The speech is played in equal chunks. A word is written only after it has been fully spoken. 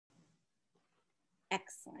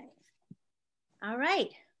Excellent. All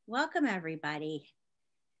right. Welcome, everybody.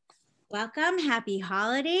 Welcome. Happy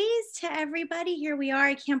holidays to everybody. Here we are.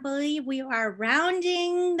 I can't believe we are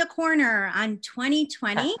rounding the corner on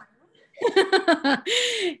 2020.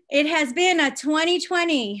 It has been a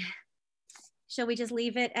 2020. Shall we just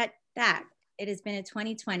leave it at that? It has been a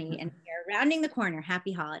 2020 and we are rounding the corner.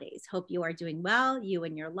 Happy holidays. Hope you are doing well. You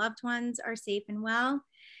and your loved ones are safe and well.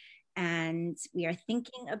 And we are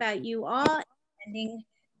thinking about you all, sending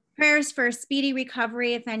prayers for a speedy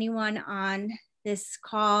recovery. If anyone on this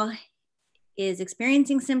call is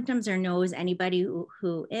experiencing symptoms or knows anybody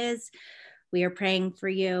who is, we are praying for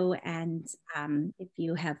you. And if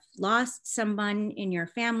you have lost someone in your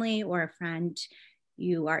family or a friend,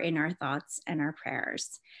 you are in our thoughts and our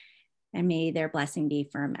prayers. And may their blessing be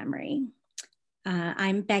for a memory.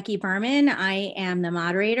 I'm Becky Berman. I am the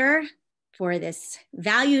moderator for this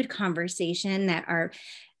valued conversation that our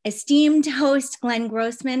esteemed host, Glenn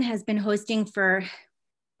Grossman, has been hosting for,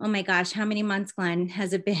 oh my gosh, how many months, Glenn,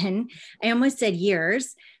 has it been? I almost said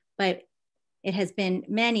years, but it has been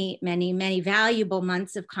many, many, many valuable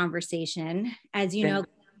months of conversation. As you know,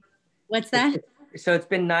 what's that? So it's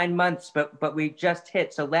been 9 months, but we just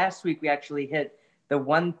hit. So last week we actually hit the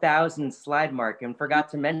 1,000 slide mark and forgot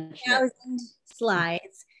to mention 1,000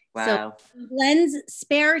 slides. Wow. So Glenn's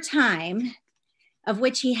spare time, of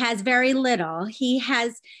which he has very little, he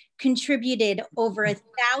has contributed over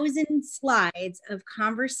 1,000 slides of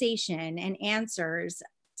conversation and answers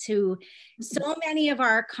to so many of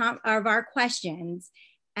our questions.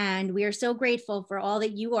 And we are so grateful for all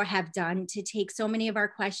that you have done to take so many of our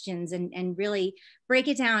questions and really break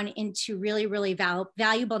it down into really, really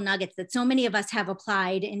valuable nuggets that so many of us have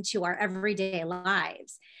applied into our everyday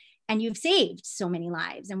lives. And you've saved so many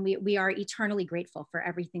lives. And we are eternally grateful for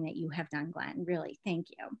everything that you have done, Glenn. Really, thank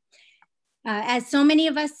you. As so many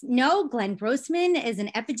of us know, Glenn Grossman is an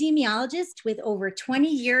epidemiologist with over 20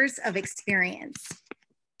 years of experience.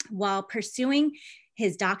 While pursuing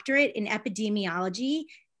his doctorate in epidemiology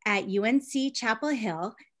at UNC Chapel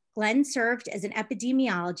Hill, Glenn served as an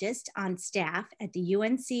epidemiologist on staff at the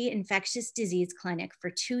UNC Infectious Disease Clinic for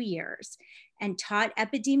 2 years and taught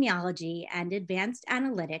epidemiology and advanced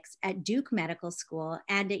analytics at Duke Medical School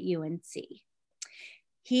and at UNC.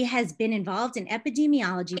 He has been involved in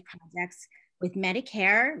epidemiology projects with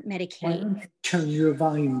Medicare, Medicaid. Why don't you turn your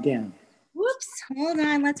volume down? Whoops, hold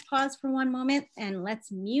on, let's pause for one moment and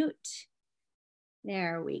let's mute.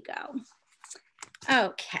 There we go.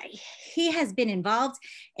 Okay, he has been involved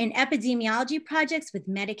in epidemiology projects with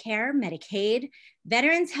Medicare, Medicaid,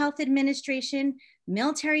 Veterans Health Administration,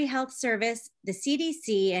 Military Health Service, the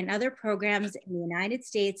CDC, and other programs in the United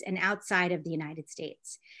States and outside of the United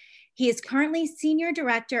States. He is currently Senior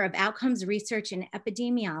Director of Outcomes Research and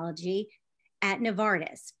Epidemiology at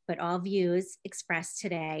Novartis, but all views expressed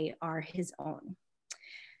today are his own.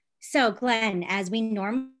 So Glenn, as we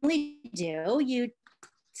normally do, you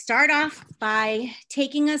start off by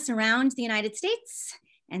taking us around the United States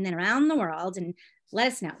and then around the world and let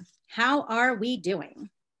us know, how are we doing?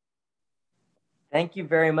 Thank you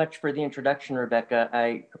very much for the introduction, Rebecca.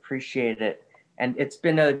 I appreciate it. And it's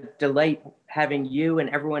been a delight having you and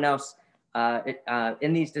everyone else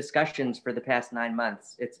in these discussions for the past 9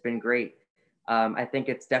 months. It's been great. I think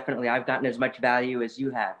it's definitely, I've gotten as much value as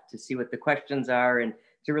you have to see what the questions are and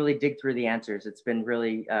to really dig through the answers. It's been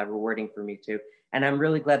really rewarding for me too. And I'm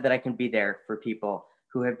really glad that I can be there for people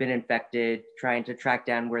who have been infected, trying to track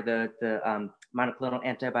down where the monoclonal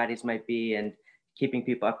antibodies might be and keeping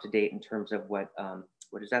people up to date in terms of what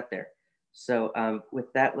is out there. So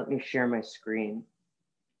with that, let me share my screen.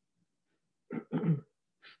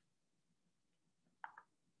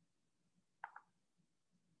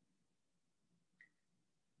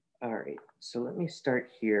 All right, so let me start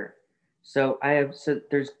here. So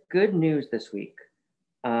there's good news this week.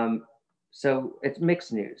 So it's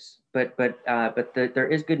mixed news, but there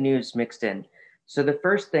is good news mixed in. So the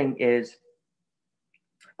first thing is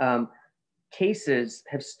cases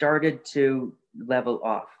have started to level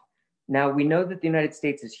off. Now we know that the United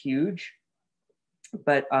States is huge,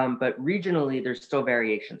 but regionally there's still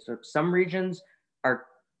variation. So some regions are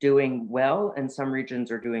doing well and some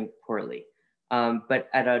regions are doing poorly. But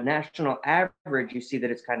at a national average, you see that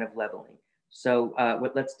it's kind of leveling. So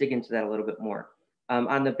let's dig into that a little bit more.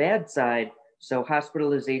 On the bad side, so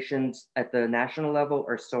hospitalizations at the national level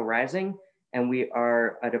are still rising, and we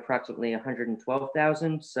are at approximately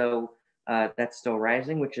 112,000. So that's still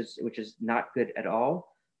rising, which is not good at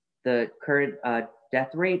all. The current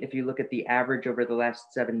death rate, if you look at the average over the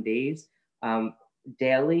last 7 days,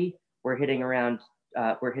 daily, we're hitting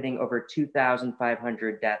over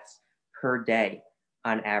 2,500 deaths per day.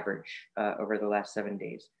 on average over the last 7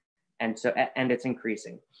 days. And so, and it's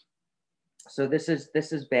increasing. So this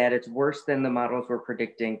is bad. It's worse than the models were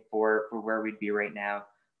predicting for where we'd be right now,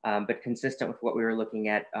 but consistent with what we were looking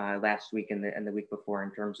at last week and the week before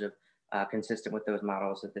in terms of consistent with those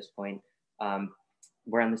models at this point.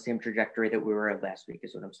 We're on the same trajectory that we were at last week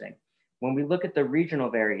is what I'm saying. When we look at the regional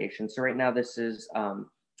variation, so right now this is the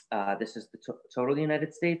total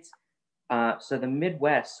United States. So the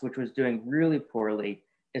Midwest, which was doing really poorly,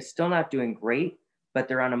 is still not doing great, but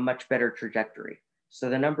they're on a much better trajectory. So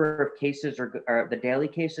the number of cases the daily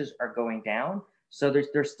cases are going down. So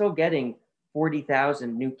they're still getting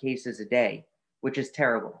 40,000 new cases a day, which is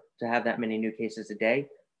terrible to have that many new cases a day,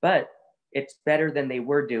 but it's better than they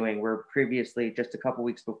were doing, where previously, just a couple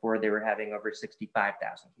weeks before, they were having over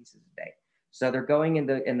 65,000 cases a day. So they're going in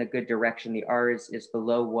the good direction. The R is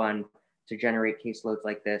below 1 to generate caseloads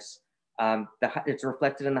like this. It's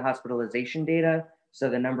reflected in the hospitalization data. So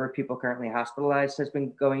the number of people currently hospitalized has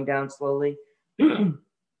been going down slowly.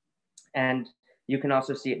 And you can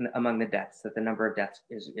also see it among the deaths, that the number of deaths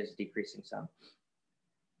is decreasing some.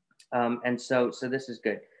 And so this is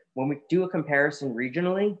good. When we do a comparison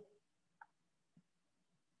regionally,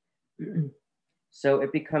 so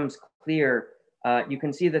it becomes clear, you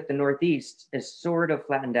can see that the Northeast is sort of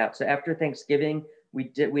flattened out. So after Thanksgiving, we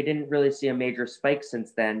didn't really see a major spike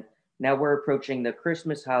since then. Now we're approaching the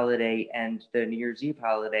Christmas holiday and the New Year's Eve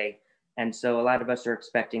holiday. And so a lot of us are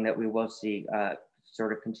expecting that we will see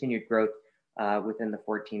sort of continued growth within the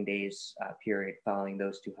 14 days period following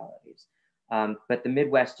those two holidays. But the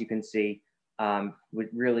Midwest, you can see,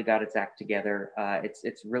 really got its act together.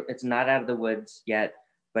 It's not out of the woods yet,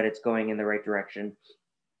 but it's going in the right direction.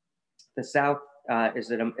 The South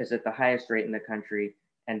is at the highest rate in the country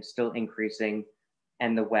and still increasing,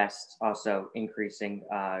 and the West also increasing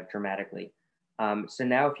dramatically. So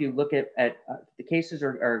now if you look at the cases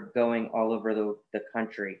are going all over the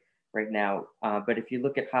country right now, but if you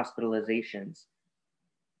look at hospitalizations,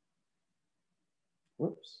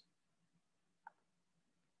 whoops.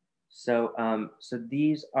 So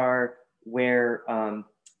these are where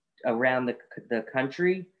around the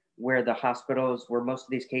country where the hospitals, where most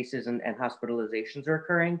of these cases and hospitalizations are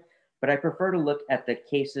occurring. But I prefer to look at the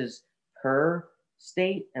cases per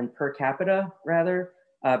state and per capita rather,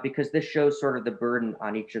 because this shows sort of the burden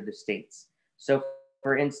on each of the states. So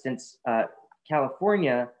for instance,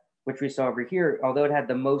 California, which we saw over here, although it had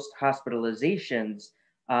the most hospitalizations,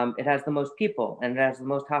 it has the most people and it has the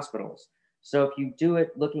most hospitals. So if you do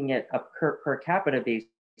it looking at a per capita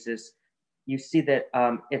basis, you see that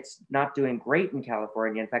it's not doing great in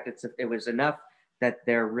California. In fact, it was enough that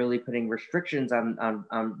they're really putting restrictions on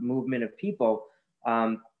movement of people.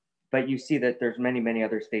 But you see that there's many, many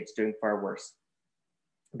other states doing far worse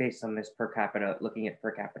based on this per capita, looking at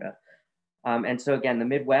per capita. And so again, the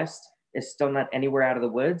Midwest is still not anywhere out of the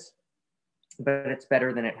woods, but it's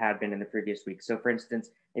better than it had been in the previous week. So for instance,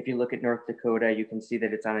 if you look at North Dakota, you can see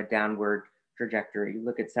that it's on a downward trajectory. You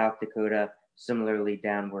look at South Dakota, similarly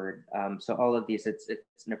downward. So all of these, it's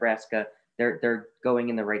Nebraska, they're going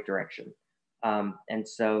in the right direction. And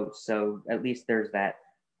so at least there's that.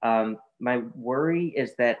 My worry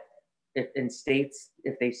is that if in states,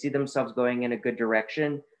 if they see themselves going in a good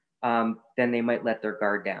direction, then they might let their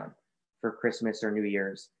guard down for Christmas or New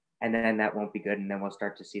Year's, and then that won't be good, and then we'll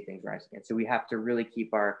start to see things rise again. So we have to really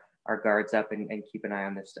keep our guards up and keep an eye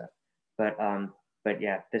on this stuff. But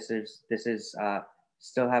yeah, this is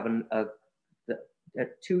still having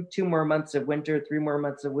two more months of winter, 3 more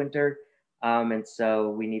months of winter, and so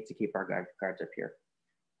we need to keep our guards up here.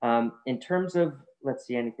 In terms of, let's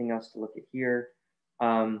see, anything else to look at here?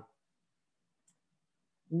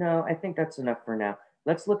 No, I think that's enough for now.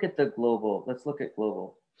 Let's look at the global. Let's look at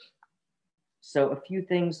global. So a few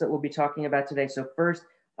things that we'll be talking about today. So first,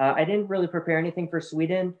 I didn't really prepare anything for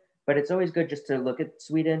Sweden, but it's always good just to look at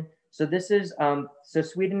Sweden. So this is, so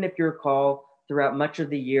Sweden, if you recall, throughout much of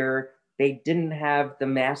the year, they didn't have the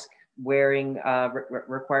mask wearing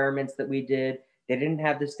requirements that we did. They didn't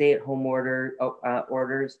have the stay-at-home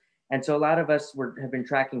orders. And so a lot of us have been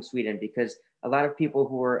tracking Sweden because a lot of people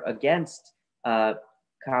who were against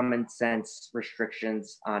common sense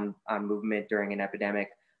restrictions on movement during an epidemic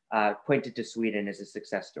pointed to Sweden as a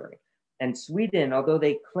success story. And Sweden, although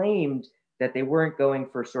they claimed that they weren't going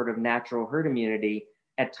for sort of natural herd immunity,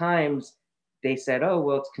 at times they said, oh,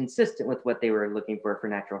 well, it's consistent with what they were looking for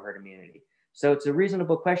natural herd immunity. So it's a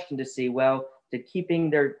reasonable question to see, well, did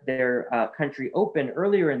keeping their country open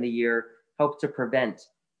earlier in the year help to prevent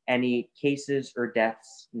any cases or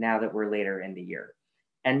deaths now that we're later in the year?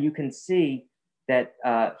 And you can see that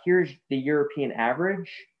here's the European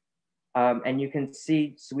average. And you can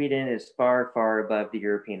see Sweden is far, far above the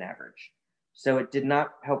European average. So it did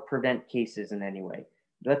not help prevent cases in any way.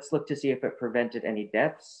 Let's look to see if it prevented any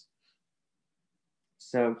deaths.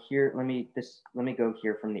 So here, let me go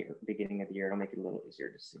here from the beginning of the year. It'll make it a little easier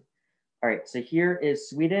to see. All right, so here is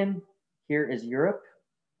Sweden, here is Europe.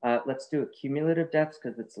 Let's do cumulative deaths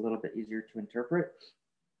because it's a little bit easier to interpret.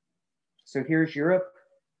 So here's Europe,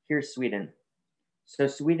 here's Sweden. So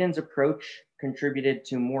Sweden's approach contributed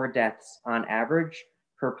to more deaths on average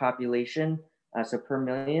per population, so per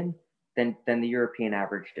million, than the European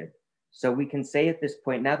average did. So we can say at this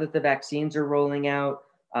point, now that the vaccines are rolling out,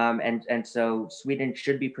 and so Sweden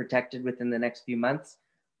should be protected within the next few months,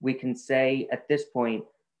 we can say at this point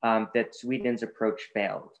that Sweden's approach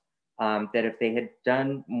failed. That if they had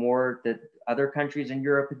done more that other countries in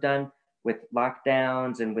Europe had done with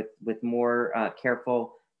lockdowns and with more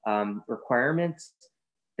careful requirements,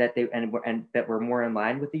 that they and that were more in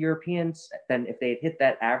line with the Europeans, then if they had hit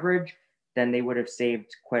that average, then they would have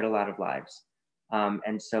saved quite a lot of lives.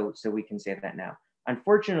 And so we can say that now.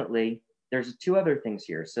 Unfortunately, there's two other things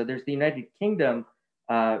here. So there's the United Kingdom,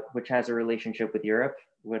 which has a relationship with Europe.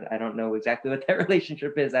 I don't know exactly what that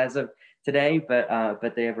relationship is as of today,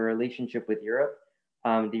 but they have a relationship with Europe,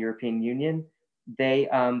 the European Union.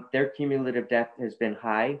 Their cumulative death has been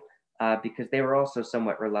high because they were also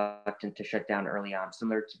somewhat reluctant to shut down early on,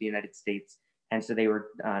 similar to the United States. And so they were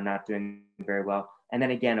not doing very well. And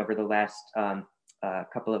then again, over the last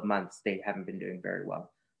couple of months, they haven't been doing very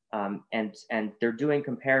well. And they're doing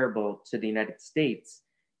comparable to the United States.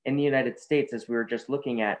 In the United States, as we were just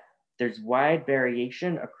looking at, there's wide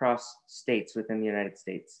variation across states within the United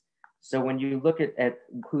States. So when you look at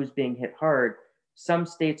who's being hit hard, some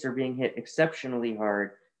states are being hit exceptionally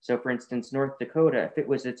hard. So for instance, North Dakota, if it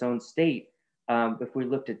was its own state, if we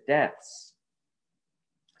looked at deaths,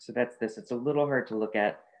 so that's this, it's a little hard to look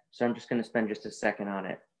at. So I'm just gonna spend just a second on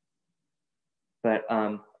it. But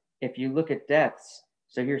if you look at deaths,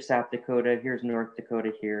 so here's South Dakota, here's North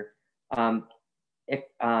Dakota here.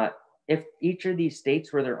 If each of these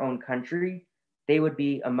states were their own country, they would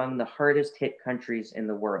be among the hardest hit countries in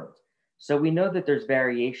the world. So we know that there's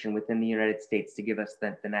variation within the United States to give us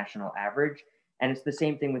the national average. And it's the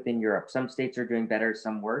same thing within Europe. Some states are doing better,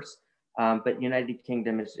 some worse. But United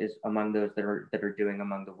Kingdom is among those that are doing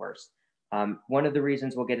among the worst. One of the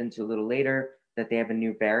reasons we'll get into a little later that they have a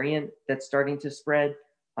new variant that's starting to spread.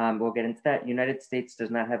 We'll get into that. United States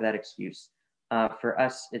does not have that excuse. For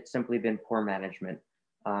us, it's simply been poor management.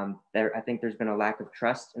 I think there's been a lack of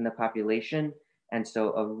trust in the population. And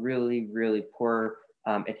so a really, really poor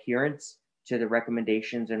adherence to the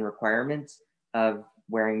recommendations and requirements of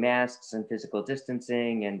wearing masks and physical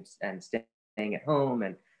distancing and staying at home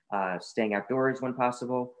and staying outdoors when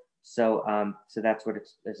possible. So that's what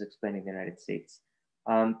is explaining the United States.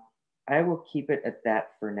 I will keep it at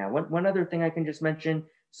that for now. One other thing I can just mention.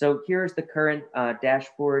 So here's the current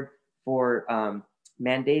dashboard for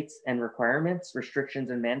mandates and requirements, restrictions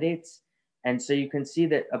and mandates. And so you can see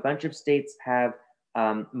that a bunch of states have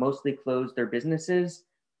mostly closed their businesses,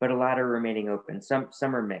 but a lot are remaining open. Some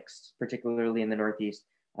are mixed, particularly in the Northeast,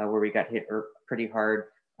 where we got hit pretty hard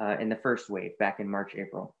in the first wave back in March,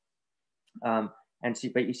 April. But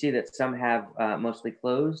you see that some have mostly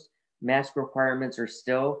closed. Mask requirements are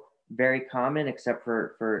still very common, except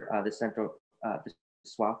for the central the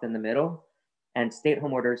swath in the middle. And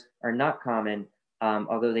stay-at-home orders are not common,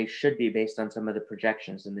 although they should be based on some of the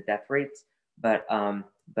projections and the death rates, but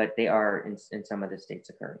they are in some of the states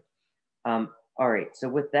occurring. All right, so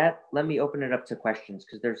with that, let me open it up to questions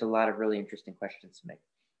because there's a lot of really interesting questions to make.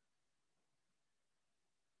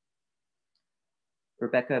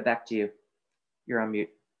 Rebecca, back to you. You're on mute.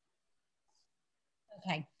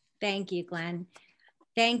 Okay, thank you, Glenn.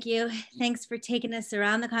 Thank you. Thanks for taking us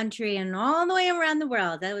around the country and all the way around the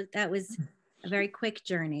world. That was a very quick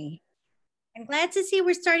journey. I'm glad to see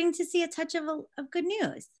we're starting to see a touch of good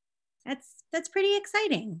news. That's pretty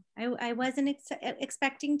exciting. I wasn't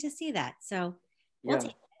expecting to see that. So we'll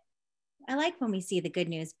take it. I like when we see the good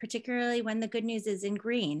news, particularly when the good news is in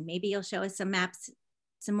green. Maybe you'll show us some maps,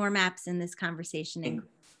 some more maps in this conversation.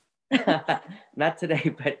 Not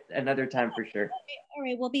today, but another time for sure. All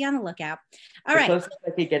right, we'll be on the lookout. All the right. closest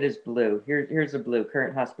I could get is blue. Here's a blue,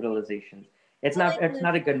 current hospitalizations. It's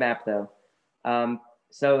not a good map though.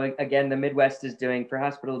 So again, the Midwest is doing, for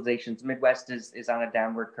hospitalizations, Midwest is on a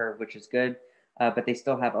downward curve, which is good, but they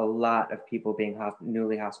still have a lot of people being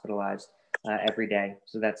newly hospitalized every day.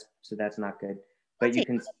 So that's not good. But you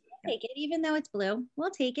can take it, even though it's blue.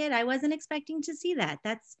 We'll take it. I wasn't expecting to see that.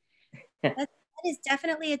 That's is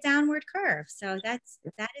definitely a downward curve. So that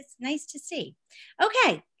is nice to see.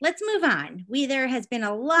 Okay, let's move on. There has been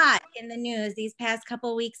a lot in the news these past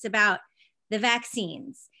couple of weeks about the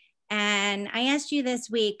vaccines. And I asked you this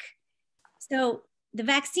week, so the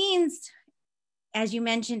vaccines, as you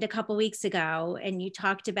mentioned a couple weeks ago, and you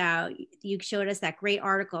showed us that great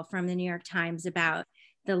article from the New York Times about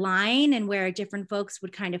the line and where different folks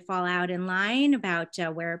would kind of fall out in line about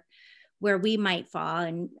where we might fall.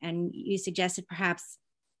 And you suggested perhaps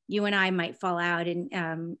you and I might fall out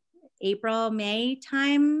in April, May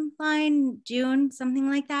timeline, June, something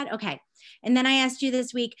like that. Okay. And then I asked you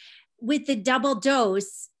this week, with the double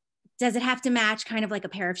dose, does it have to match kind of like a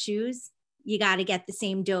pair of shoes? You got to get the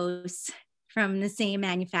same dose from the same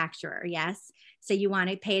manufacturer, yes? So you want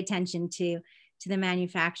to pay attention to the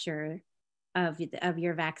manufacturer of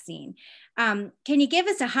your vaccine. Can you give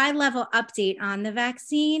us a high level update on the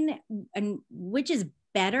vaccine and which is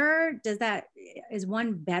better? Is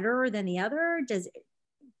one better than the other?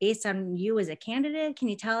 Based on you as a candidate, can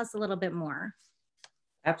you tell us a little bit more?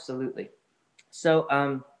 Absolutely.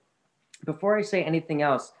 So before I say anything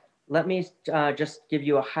else, let me just give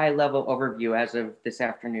you a high level overview as of this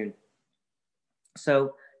afternoon.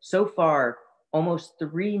 So far, almost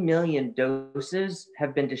 3 million doses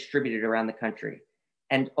have been distributed around the country,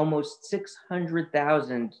 and almost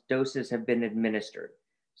 600,000 doses have been administered.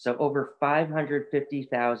 So over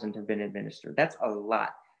 550,000 have been administered. That's a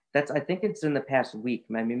lot. I think it's in the past week.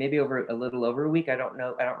 I mean, maybe a little over a week. I don't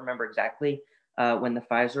know. I don't remember exactly when the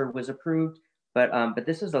Pfizer was approved, but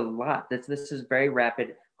this is a lot. This is very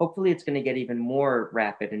rapid. Hopefully, it's going to get even more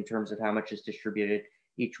rapid in terms of how much is distributed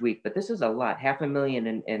each week. But this is a lot,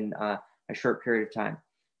 500,000 in a short period of time.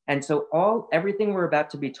 And so everything we're about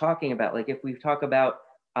to be talking about, like if we talk about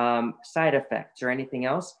side effects or anything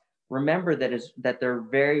else, remember that they're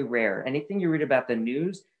very rare. Anything you read about the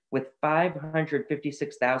news, with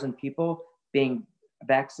 556,000 people being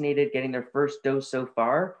vaccinated, getting their first dose so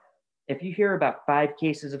far, if you hear about 5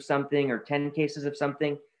 cases of something or 10 cases of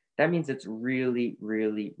something, that means it's really,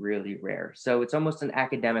 really, really rare. So it's almost an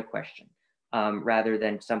academic question rather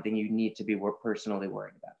than something you need to be personally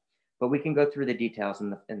worried about. But we can go through the details in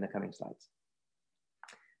the coming slides.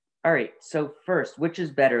 All right, so first, which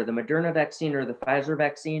is better, the Moderna vaccine or the Pfizer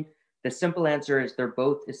vaccine? The simple answer is they're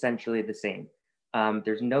both essentially the same.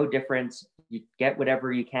 There's no difference. You get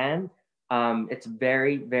whatever you can. It's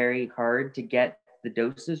very, very hard to get the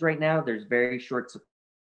doses right now. There's very short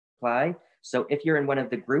supply. So if you're in one of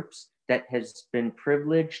the groups that has been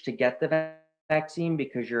privileged to get the vaccine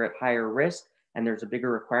because you're at higher risk and there's a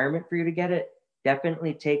bigger requirement for you to get it,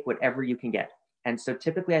 definitely take whatever you can get. And so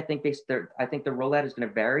typically, I think the rollout is going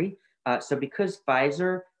to vary. So because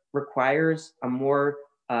Pfizer requires a more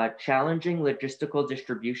challenging logistical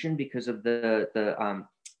distribution because of the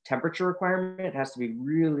temperature requirement, it has to be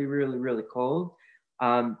really, really, really cold.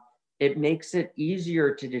 It makes it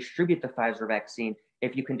easier to distribute the Pfizer vaccine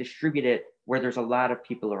if you can distribute it where there's a lot of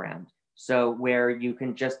people around. So where you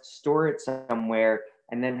can just store it somewhere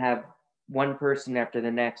and then have one person after the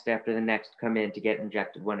next come in to get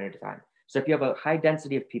injected one at a time. So if you have a high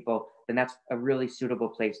density of people, then that's a really suitable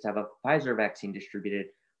place to have a Pfizer vaccine distributed.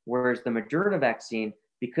 Whereas the Moderna vaccine,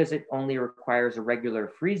 because it only requires a regular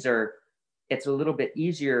freezer, it's a little bit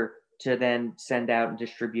easier to then send out and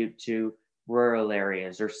distribute to rural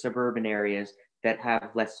areas or suburban areas that have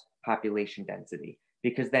less population density,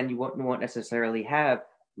 because then you won't necessarily have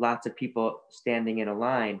lots of people standing in a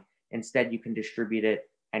line. Instead, you can distribute it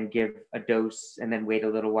and give a dose and then wait a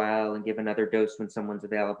little while and give another dose when someone's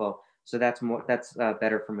available. So that's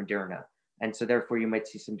better for Moderna. And so therefore you might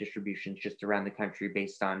see some distributions just around the country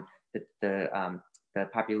based on the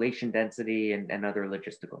population density and other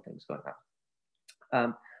logistical things going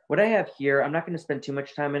on. What I have here, I'm not going to spend too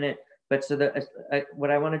much time in it, but so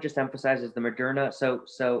what I want to just emphasize is the Moderna. So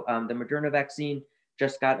the Moderna vaccine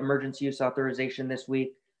just got emergency use authorization this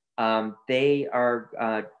week. They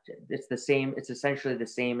are, it's the same, it's essentially the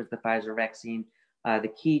same as the Pfizer vaccine.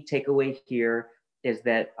 The key takeaway here is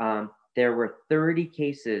that there were 30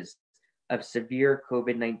 cases of severe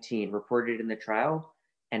COVID-19 reported in the trial,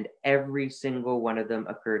 and every single one of them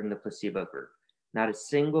occurred in the placebo group. Not a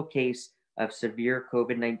single case of severe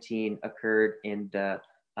COVID-19 occurred in the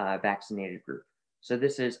vaccinated group. So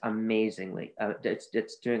this is amazingly,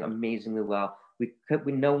 it's doing amazingly well.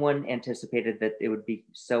 No one anticipated that it would be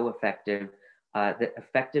so effective. The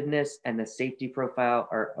effectiveness and the safety profile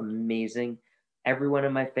are amazing. Everyone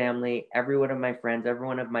in my family, every one of my friends, every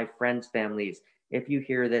one of my friends' families, if you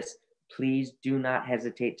hear this, please do not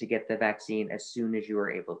hesitate to get the vaccine as soon as you are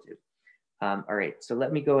able to. All right, so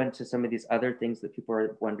let me go into some of these other things that people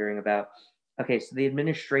are wondering about. Okay, so the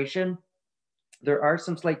administration, There are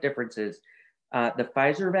some slight differences. The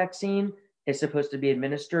Pfizer vaccine is supposed to be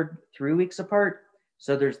administered 3 weeks apart.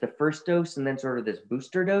 So there's the first dose and then sort of this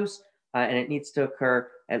booster dose, and it needs to occur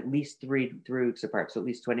at least three weeks apart, so at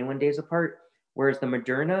least 21 days apart. Whereas the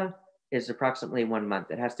Moderna is approximately 1 month.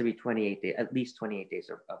 It has to be 28 days, at least 28 days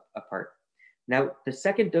apart. Now, the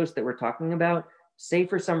second dose that we're talking about, say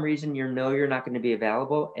for some reason you're not going to be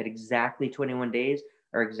available at exactly 21 days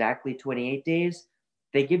or exactly 28 days,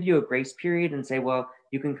 they give you a grace period and say, well,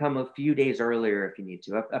 you can come a few days earlier if you need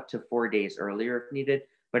to, up to 4 days earlier if needed,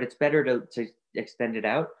 but it's better to extend it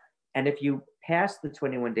out. And if you pass the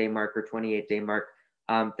 21-day mark or 28-day mark,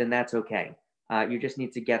 then that's okay. You just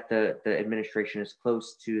need to get the administration as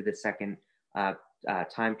close to the second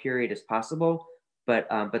time period as possible, but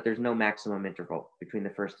there's no maximum interval between the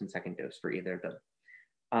first and second dose for either of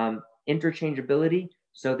them. Interchangeability,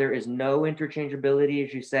 so there is no interchangeability,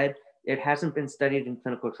 as you said. It hasn't been studied in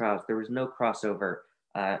clinical trials. There was no crossover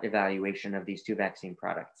evaluation of these two vaccine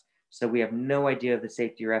products. So we have no idea of the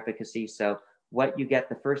safety or efficacy. So what you get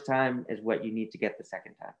the first time is what you need to get the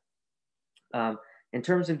second time. In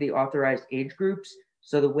terms of the authorized age groups,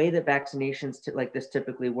 so the way that vaccinations like this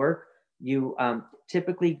typically work, you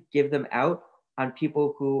typically give them out on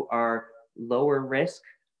people who are lower risk.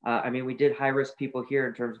 I mean, we did high risk people here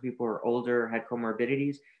in terms of people who are older, had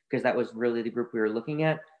comorbidities, because that was really the group we were looking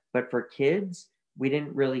at. But for kids, we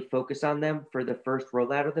didn't really focus on them for the first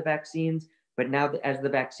rollout of the vaccines. But now as the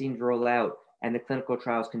vaccines roll out and the clinical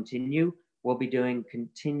trials continue, we'll be doing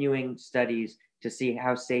continuing studies to see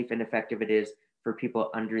how safe and effective it is for people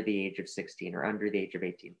under the age of 16 or under the age of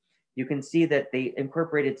 18. You can see that they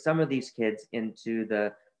incorporated some of these kids into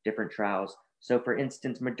the different trials. So for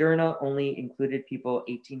instance, Moderna only included people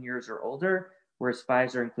 18 years or older, whereas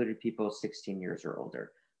Pfizer included people 16 years or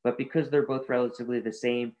older. But because they're both relatively the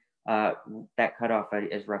same, that cutoff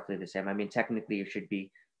is roughly the same. I mean, technically you should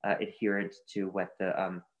be adherent to what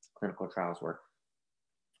the clinical trials were.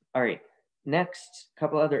 All right, next,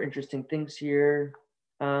 couple other interesting things here.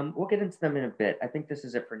 We'll get into them in a bit. I think this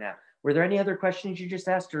is it for now. Were there any other questions you just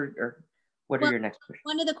asked, or what are your next questions?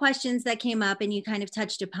 One of the questions that came up, and you kind of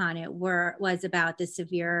touched upon it, was about the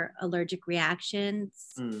severe allergic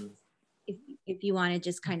reactions. If you want to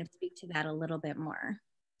just kind of speak to that a little bit more.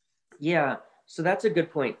 Yeah, so that's a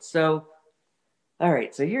good point. So, all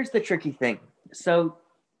right, so here's the tricky thing. So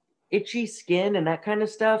itchy skin and that kind of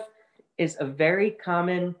stuff is a very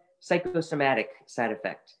common psychosomatic side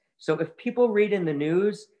effect. So if people read in the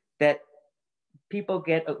news that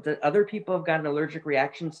other people have gotten allergic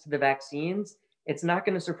reactions to the vaccines, it's not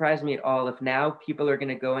going to surprise me at all if now people are going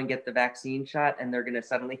to go and get the vaccine shot and they're going to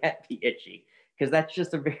suddenly be itchy, because that's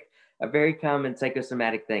just a very common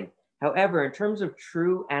psychosomatic thing. However, in terms of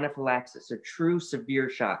true anaphylaxis, a true severe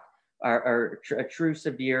shock, or a true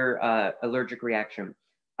severe allergic reaction,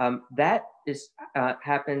 that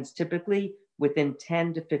happens typically within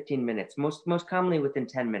 10 to 15 minutes, most commonly within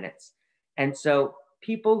 10 minutes. And so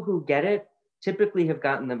people who get it typically have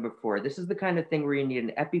gotten them before. This is the kind of thing where you need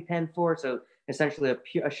an EpiPen for, so essentially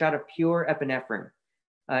a shot of pure epinephrine.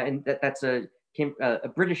 And that's a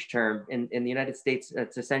British term. In the United States,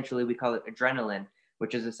 it's essentially, we call it adrenaline,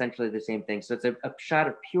 which is essentially the same thing. So it's a shot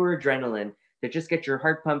of pure adrenaline that just gets your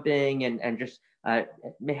heart pumping and just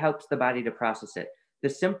helps the body to process it. The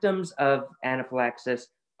symptoms of anaphylaxis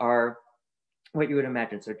are what you would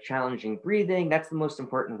imagine. So challenging breathing, that's the most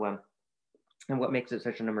important one, and what makes it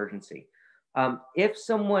such an emergency. If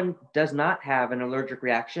someone does not have an allergic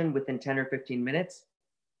reaction within 10 or 15 minutes,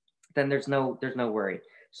 then there's no worry.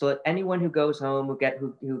 So anyone who goes home,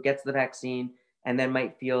 who gets the vaccine and then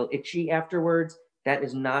might feel itchy afterwards, that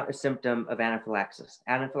is not a symptom of anaphylaxis.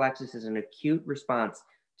 Anaphylaxis is an acute response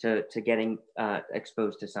to getting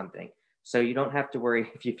exposed to something. So you don't have to worry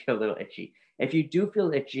if you feel a little itchy. If you do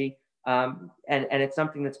feel itchy, and it's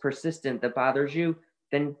something that's persistent that bothers you,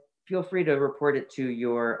 then feel free to report it to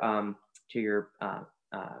your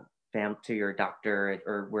doctor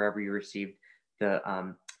or wherever you received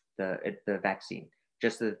the vaccine,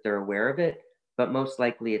 just so that they're aware of it. But most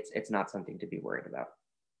likely, it's not something to be worried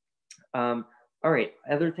about. All right,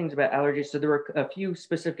 other things about allergies. So there were a few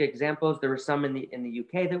specific examples. There were some in the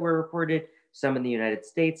UK that were reported, some in the United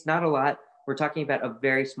States, not a lot. We're talking about a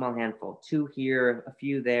very small handful, 2 here, a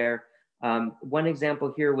few there. One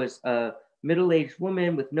example here was a middle-aged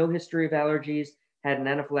woman with no history of allergies, had an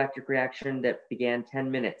anaphylactic reaction that began 10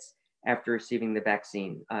 minutes after receiving the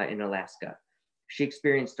vaccine in Alaska. She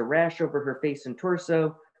experienced a rash over her face and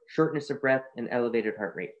torso, shortness of breath, and elevated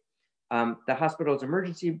heart rate. The hospital's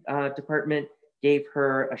emergency department gave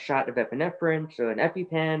her a shot of epinephrine, so an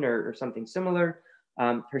EpiPen or something similar.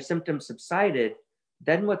 Her symptoms subsided,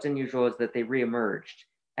 Then what's unusual is that they reemerged.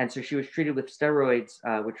 And so she was treated with steroids,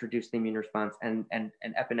 which reduced the immune response, and an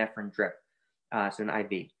epinephrine drip, so an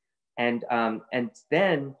IV. And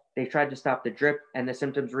then they tried to stop the drip, and the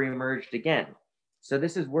symptoms reemerged again. So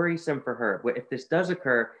this is worrisome for her. If this does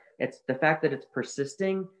occur, it's the fact that it's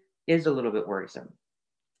persisting is a little bit worrisome.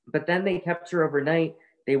 But then they kept her overnight.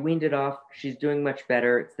 They weaned it off. She's doing much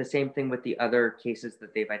better. It's the same thing with the other cases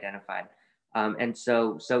that they've identified. And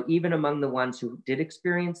so even among the ones who did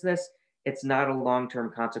experience this, it's not a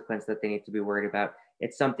long-term consequence that they need to be worried about.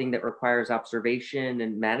 It's something that requires observation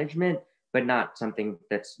and management, but not something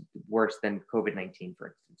that's worse than COVID-19, for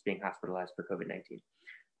instance, being hospitalized for COVID-19.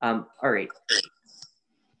 All right.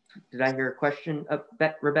 Did I hear a question?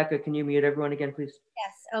 Rebecca, can you mute everyone again, please?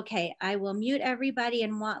 Yes, okay, I will mute everybody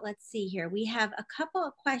and let's see here. We have a couple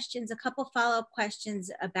of questions, a couple follow-up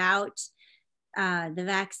questions about the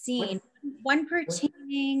vaccine. One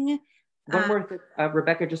pertaining... One more thing,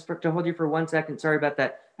 Rebecca, just to hold you for 1 second, sorry about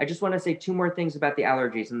that. I just want to say 2 more things about the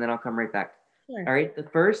allergies, and then I'll come right back. Sure. All right, the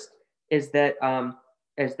first is that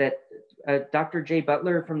Dr. Jay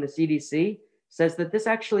Butler from the CDC says that this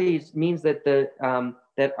actually means that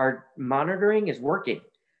that our monitoring is working.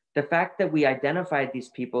 The fact that we identified these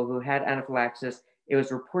people who had anaphylaxis, it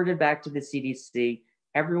was reported back to the CDC,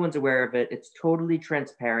 everyone's aware of it, it's totally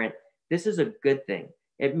transparent. This is a good thing.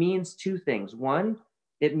 It means 2 things. One,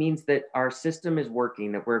 it means that our system is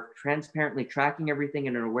working, that we're transparently tracking everything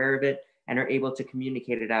and are aware of it and are able to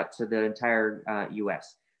communicate it out to the entire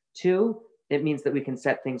US. 2, it means that we can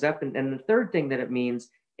set things up. And the third thing that it means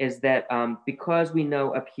is that because we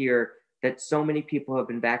know up here that so many people have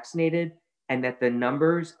been vaccinated and that the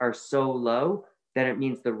numbers are so low, that it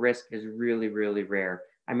means the risk is really, really rare.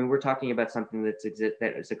 I mean, we're talking about something that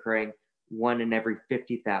is occurring 1 in every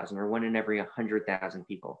 50,000 or 1 in every 100,000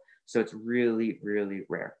 people. So it's really, really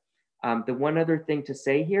rare. The one other thing to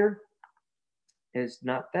say here is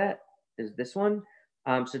not that, is this one.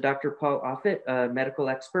 So Dr. Paul Offit, a medical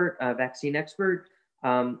expert, a vaccine expert,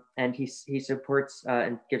 and he supports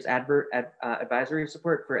and gives advisory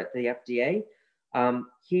support for the FDA.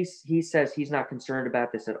 He says he's not concerned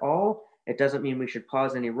about this at all. It doesn't mean we should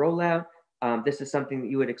pause any rollout. This is something that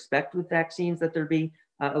you would expect with vaccines, that there'd be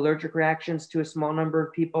allergic reactions to a small number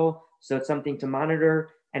of people. So it's something to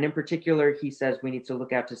monitor. And in particular, he says we need to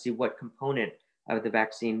look out to see what component of the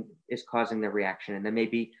vaccine is causing the reaction. And then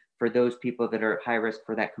maybe for those people that are at high risk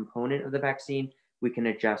for that component of the vaccine, we can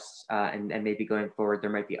adjust and maybe going forward, there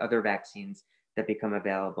might be other vaccines that become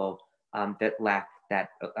available that lack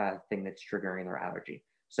that thing that's triggering their allergy.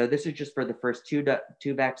 So this is just for the first two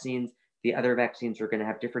vaccines. The other vaccines are going to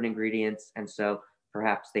have different ingredients. And so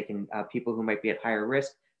perhaps they can, people who might be at higher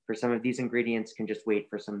risk for some of these ingredients can just wait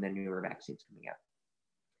for some of the newer vaccines coming out.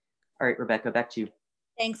 All right, Rebecca, back to you.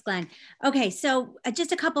 Thanks, Glenn. Okay, so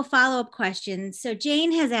just a couple follow-up questions. So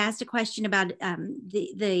Jane has asked a question about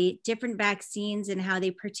the different vaccines and how they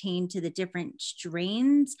pertain to the different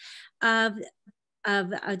strains of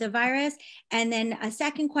the virus. And then a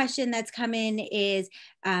second question that's come in is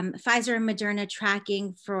Pfizer and Moderna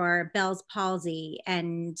tracking for Bell's palsy.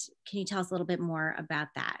 And can you tell us a little bit more about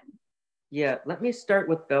that? Yeah, let me start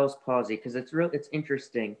with Bell's palsy because it's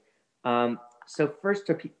interesting. So first,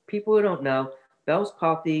 to people who don't know, Bell's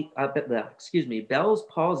palsy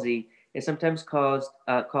is sometimes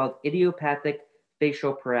called idiopathic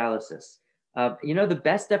facial paralysis. You know, the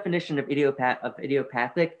best definition of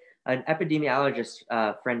idiopathic, an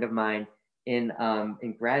epidemiologist friend of mine in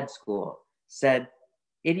grad school said,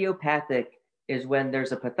 idiopathic is when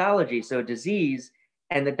there's a pathology, so a disease,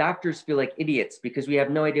 and the doctors feel like idiots because we have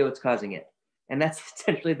no idea what's causing it. And that's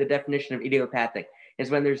essentially the definition of idiopathic, is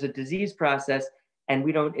when there's a disease process and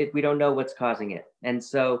we don't know what's causing it. And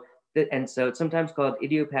so it's sometimes called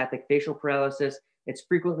idiopathic facial paralysis. It's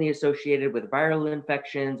frequently associated with viral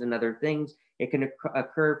infections and other things. It can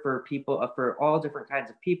occur for people, for all different kinds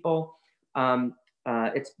of people.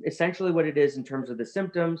 It's essentially what it is in terms of the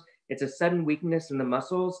symptoms. It's a sudden weakness in the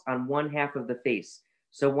muscles on one half of the face.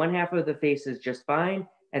 So one half of the face is just fine,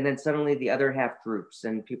 and then suddenly the other half droops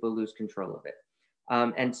and people lose control of it.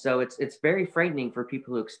 And so it's very frightening for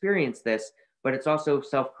people who experience this, but it's also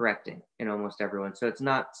self-correcting in almost everyone. So it's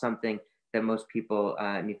not something that most people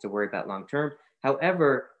need to worry about long-term.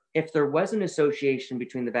 However, if there was an association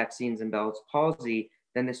between the vaccines and Bell's palsy,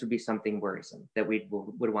 then this would be something worrisome that we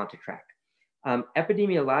would want to track.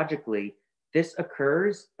 Epidemiologically, this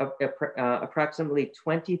occurs approximately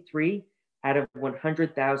 23 out of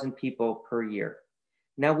 100,000 people per year.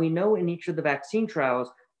 Now we know in each of the vaccine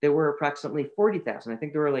trials, there were approximately 40,000. I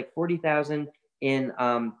think there were like 40,000 in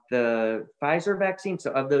the Pfizer vaccine.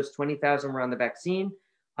 So of those, 20,000 were on the vaccine.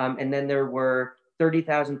 And then there were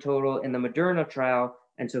 30,000 total in the Moderna trial,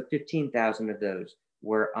 and so 15,000 of those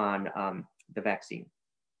were on the vaccine.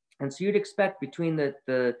 And so you'd expect between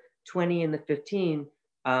the 20 and the 15,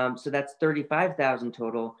 so that's 35,000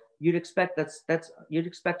 total. You'd expect you'd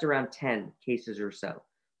expect around 10 cases or so,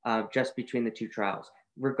 just between the two trials,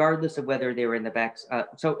 regardless of whether they were in the vaccine.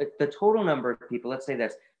 So the total number of people, let's say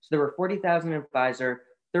this, so there were 40,000 in Pfizer,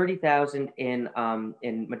 30,000 in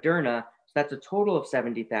Moderna, so that's a total of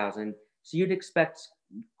 70,000. So you'd expect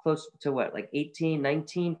close to what, like 18,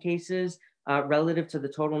 19 cases relative to the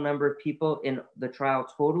total number of people in the trial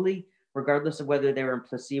totally, regardless of whether they were in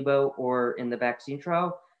placebo or in the vaccine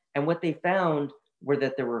trial. And what they found were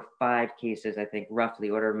that there were 5 cases, I think,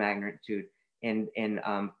 roughly order of magnitude in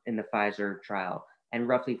the Pfizer trial, and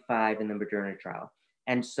roughly 5 in the Moderna trial.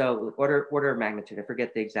 And so order of magnitude, I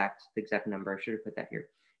forget the exact number. I should have put that here.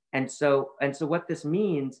 And so what this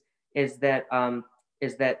means is that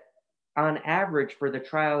on average for the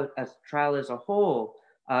trial as a whole,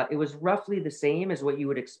 it was roughly the same as what you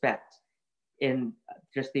would expect in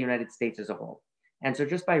just the United States as a whole. And so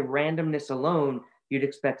just by randomness alone, you'd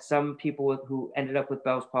expect some people who ended up with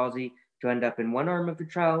Bell's palsy to end up in one arm of the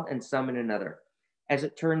trial and some in another. As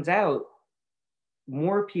it turns out,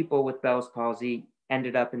 more people with Bell's palsy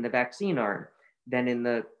ended up in the vaccine arm than in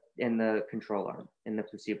the control arm, in the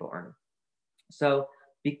placebo arm. So,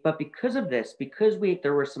 but because of this, because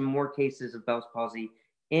there were some more cases of Bell's palsy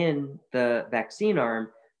in the vaccine arm,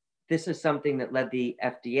 this is something that led the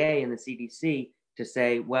FDA and the CDC to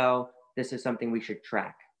say, well, this is something we should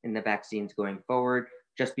track in the vaccines going forward,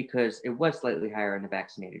 just because it was slightly higher in the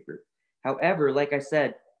vaccinated group. However, like I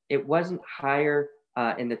said, it wasn't higher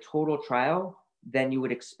in the total trial than you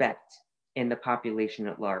would expect in the population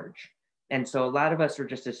at large. And so a lot of us are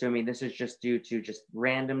just assuming this is just due to just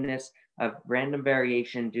randomness of random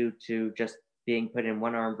variation due to just being put in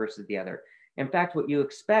one arm versus the other. In fact, what you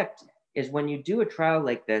expect is when you do a trial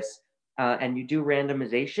like this and you do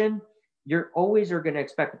randomization, you're always are going to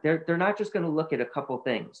expect, they're not just going to look at a couple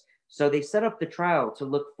things. So they set up the trial to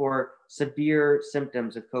look for severe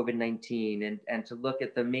symptoms of COVID-19 and to look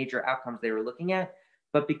at the major outcomes they were looking at.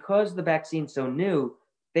 But because the vaccine's so new,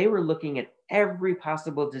 they were looking at every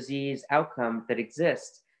possible disease outcome that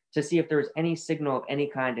exists to see if there was any signal of any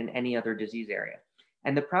kind in any other disease area.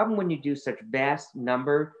 And the problem when you do such vast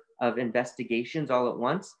number of investigations all at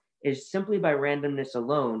once is simply by randomness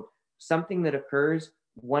alone, something that occurs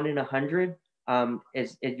 1 in 100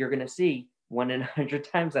 you're going to see 1 in 100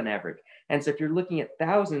 times on average. And so if you're looking at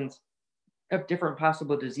thousands of different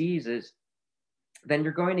possible diseases, then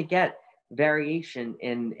you're going to get variation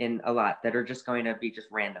in a lot that are just going to be just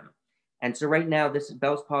random. And so right now, this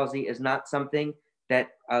Bell's palsy is not something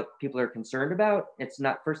that people are concerned about. It's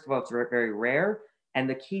not, first of all, it's very rare. And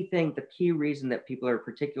the key reason that people are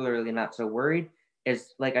particularly not so worried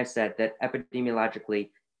is, like I said, that epidemiologically,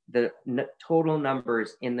 the total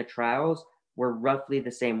numbers in the trials were roughly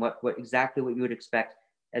the same, exactly what you would expect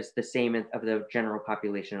as the same of the general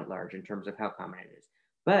population at large in terms of how common it is.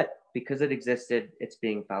 But because it existed, it's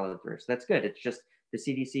being followed through. So that's good. It's just the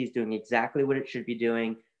CDC is doing exactly what it should be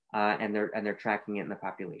doing, and they're tracking it in the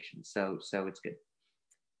population. So it's good.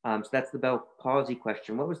 So that's the Bell palsy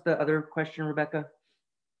question. What was the other question, Rebecca?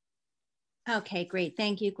 Okay, great.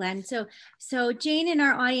 Thank you, Glenn. So Jane in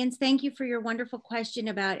our audience, thank you for your wonderful question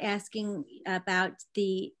about asking about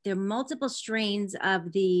the multiple strains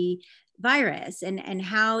of the virus and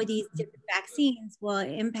how these different vaccines will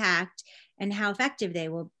impact and how effective they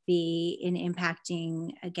will be in impacting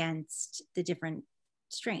against the different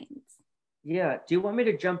strains. Yeah. Do you want me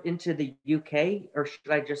to jump into the UK or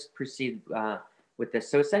should I just proceed with this?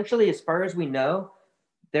 So essentially, as far as we know,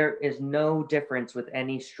 there is no difference with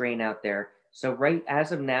any strain out there. So right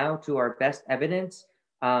as of now, to our best evidence,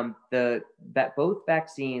 both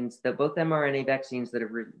vaccines, both mRNA vaccines that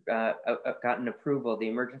have gotten approval, the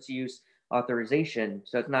emergency use authorization,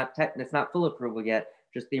 so it's not full approval yet,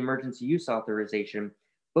 just the emergency use authorization.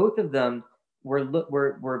 Both of them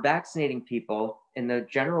were vaccinating people in the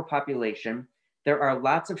general population. There are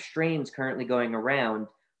lots of strains currently going around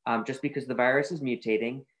just because the virus is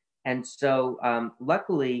mutating. And so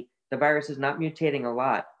luckily, the virus is not mutating a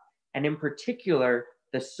lot. And in particular,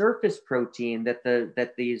 the surface protein the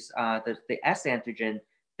S antigen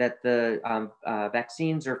that the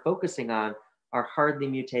vaccines are focusing on are hardly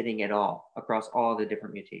mutating at all across all the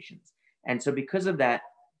different mutations. And so because of that,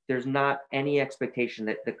 there's not any expectation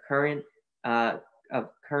that the current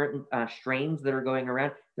strains that are going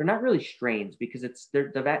around, they're not really strains because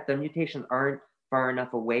the mutations aren't far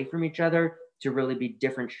enough away from each other to really be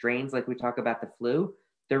different strains like we talk about the flu.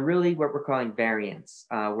 They're really what we're calling variants,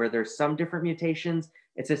 where there's some different mutations.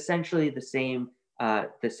 It's essentially the same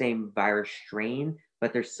the same virus strain,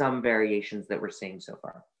 but there's some variations that we're seeing so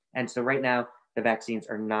far. And so right now, the vaccines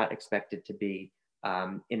are not expected to be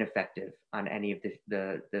ineffective on any of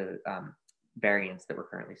the variants that we're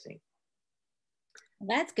currently seeing.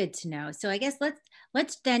 Well, that's good to know. So I guess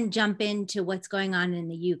let's then jump into what's going on in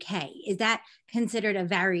the UK. Is that considered a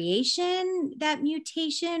variation, that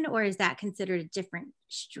mutation, or is that considered a different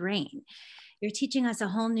strain? You're teaching us a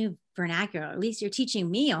whole new vernacular. At least you're teaching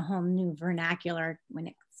me a whole new vernacular when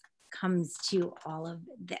it comes to all of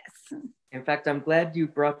this. In fact, I'm glad you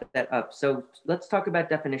brought that up. So let's talk about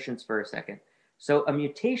definitions for a second. So a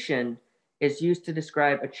mutation is used to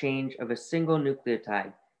describe a change of a single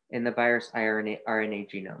nucleotide in the virus RNA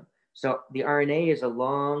genome. So the RNA is a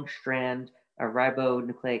long strand of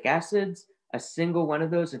ribonucleic acids. A single one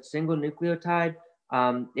of those, a single nucleotide,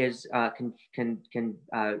 can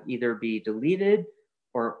either be deleted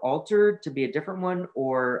or altered to be a different one,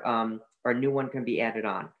 or a new one can be added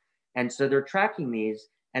on. And so they're tracking these.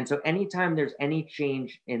 And so anytime there's any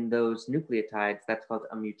change in those nucleotides, that's called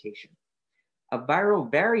a mutation. A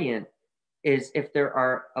viral variant is if there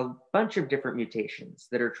are a bunch of different mutations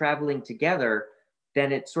that are traveling together,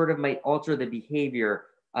 then it sort of might alter the behavior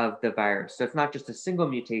of the virus. So it's not just a single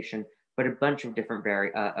mutation, but a bunch of different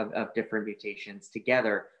different mutations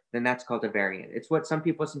together, then that's called a variant. It's what some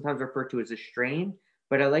people sometimes refer to as a strain,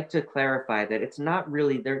 but I like to clarify that it's not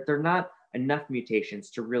really, they're not enough mutations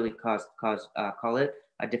to really call it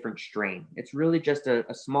a different strain. It's really just a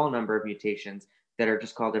small number of mutations that are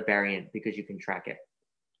just called a variant because you can track it.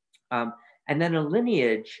 And then a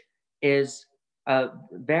lineage is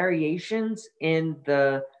variations in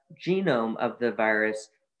the genome of the virus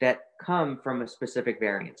that come from a specific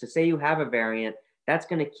variant. So say you have a variant, that's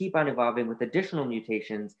going to keep on evolving with additional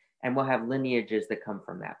mutations, and we'll have lineages that come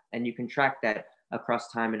from that. And you can track that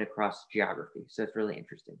across time and across geography. So it's really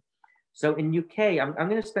interesting. So in UK, I'm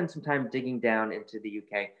going to spend some time digging down into the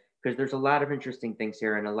UK because there's a lot of interesting things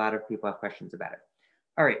here and a lot of people have questions about it.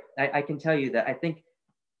 All right, I can tell you that I think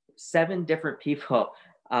 7 different people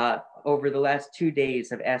over the last 2 days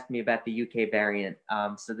have asked me about the UK variant.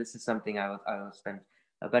 So this is something I will spend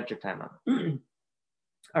a bunch of time on.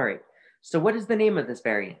 All right, so what is the name of this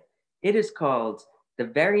variant? It is called the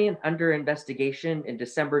variant under investigation in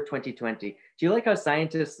December 2020. Do you like how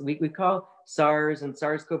scientists, we call SARS and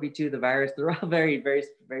SARS-CoV-2 the virus? They're all very, very,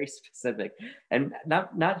 very specific and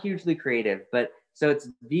not hugely creative, but so it's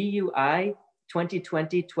VUI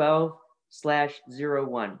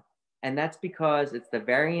 2020-12/01. And that's because it's the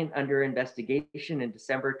variant under investigation in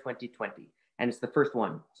December 2020. And it's the first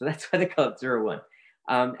one. So that's why they call it 01.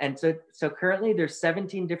 And so currently there's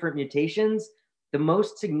 17 different mutations. The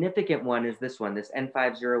most significant one is this one, this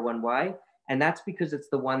N501Y. And that's because it's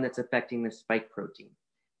the one that's affecting the spike protein.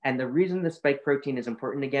 And the reason the spike protein is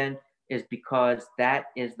important again is because that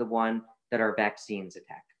is the one that our vaccines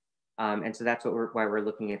attack. And so that's why we're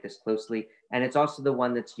looking at this closely. And it's also the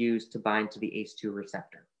one that's used to bind to the ACE2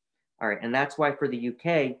 receptor. All right, and that's why for the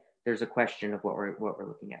UK, there's a question of what we're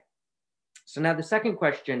looking at. So now the second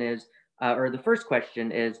question is, or the first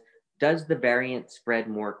question is, does the variant spread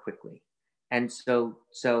more quickly? And so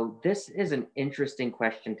this is an interesting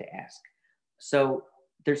question to ask. So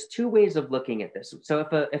there's 2 ways of looking at this. So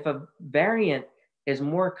if a variant is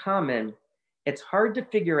more common, it's hard to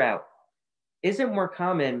figure out, is it more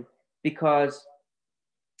common because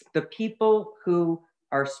the people who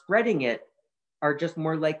are spreading it are just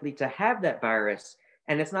more likely to have that virus,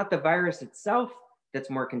 and it's not the virus itself that's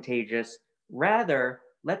more contagious. Rather,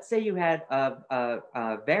 let's say you had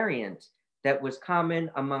a variant that was common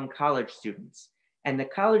among college students, and the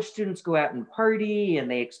college students go out and party and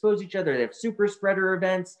they expose each other, they have super spreader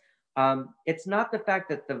events. It's not the fact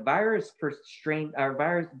that the virus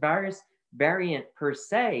virus variant per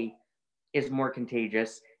se is more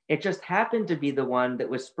contagious. It just happened to be the one that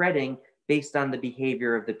was spreading based on the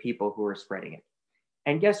behavior of the people who were spreading it.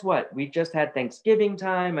 And guess what? We just had Thanksgiving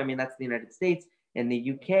time. I mean, that's the United States. In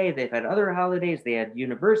the UK, they've had other holidays. They had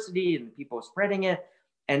university and people spreading it.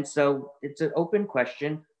 And so it's an open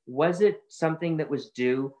question. Was it something that was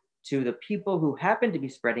due to the people who happened to be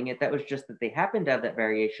spreading it? That was just that they happened to have that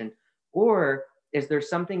variation. Or is there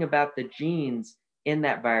something about the genes in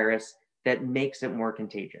that virus that makes it more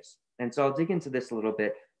contagious? And so I'll dig into this a little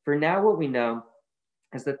bit. For now, what we know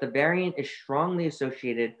is that the variant is strongly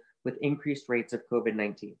associated with increased rates of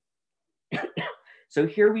COVID-19. So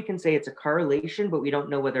here we can say it's a correlation, but we don't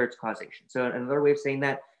know whether it's causation. So another way of saying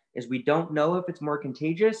that is we don't know if it's more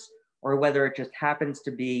contagious or whether it just happens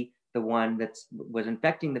to be the one that was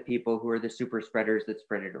infecting the people who are the super spreaders that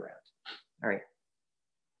spread it around. All right.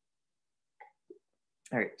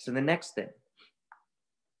 All right, so the next thing.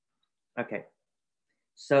 Okay,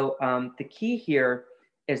 So the key here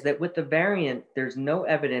is that with the variant, there's no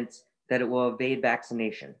evidence that it will evade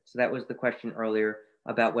vaccination. So that was the question earlier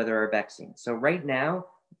about whether our vaccine. So right now,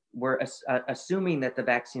 we're assuming that the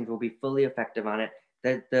vaccines will be fully effective on it,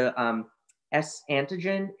 that the S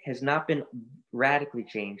antigen has not been radically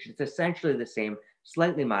changed. It's essentially the same,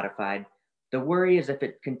 slightly modified. The worry is if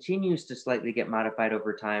it continues to slightly get modified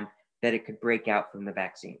over time, that it could break out from the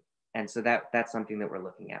vaccine. And so that's something that we're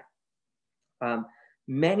looking at.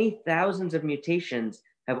 Many thousands of mutations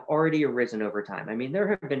have already arisen over time. I mean, there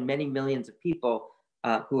have been many millions of people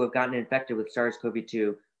who have gotten infected with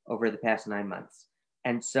SARS-CoV-2 over the past 9 months.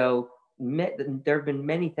 And so there have been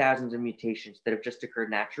many thousands of mutations that have just occurred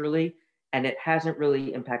naturally, and it hasn't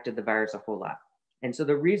really impacted the virus a whole lot. And so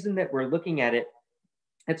the reason that we're looking at it,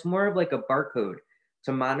 it's more of like a barcode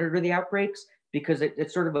to monitor the outbreaks, because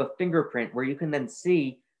it's sort of a fingerprint where you can then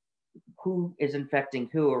see who is infecting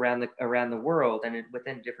who around the world and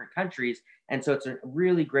within different countries. And so it's a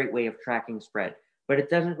really great way of tracking spread, but it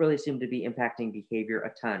doesn't really seem to be impacting behavior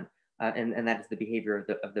a ton. And that is the behavior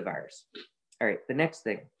of the virus. All right, the next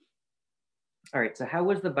thing. All right, so how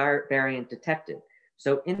was the variant detected?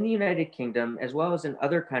 So in the United Kingdom, as well as in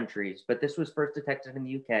other countries, but this was first detected in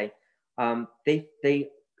the UK, they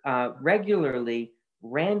regularly,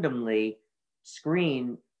 randomly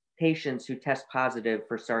screen patients who test positive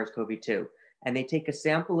for SARS-CoV-2, and they take a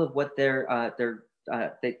sample of what they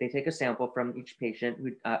take a sample from each patient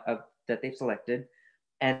that they've selected,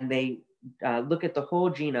 and they look at the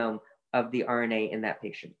whole genome of the RNA in that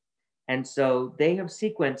patient. And so they have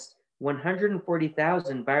sequenced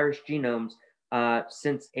 140,000 virus genomes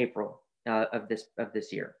since April of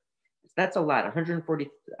this year. So that's a lot,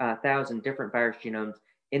 140,000 different virus genomes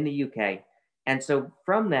in the UK. And so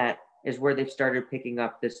from that is where they've started picking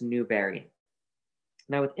up this new variant.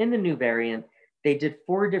 Now within the new variant, they did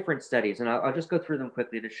 4 different studies, and I'll just go through them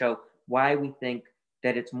quickly to show why we think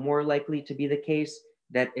that it's more likely to be the case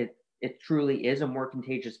that it truly is a more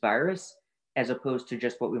contagious virus, as opposed to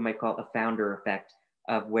just what we might call a founder effect,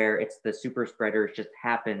 of where it's the super spreaders just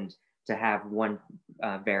happened to have one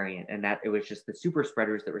variant, and that it was just the super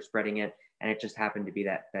spreaders that were spreading it, and it just happened to be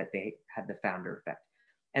that they had the founder effect.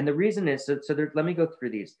 And the reason is, let me go through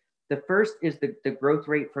these. The first is the growth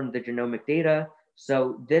rate from the genomic data.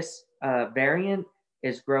 So this variant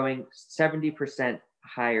is growing 70%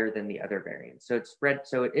 higher than the other variants. So it's spread,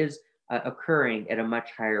 so it is occurring at a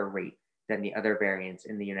much higher rate than the other variants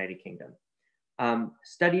in the United Kingdom.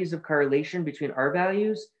 Studies of correlation between R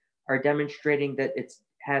values are demonstrating that it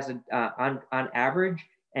has on average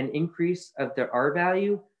an increase of the R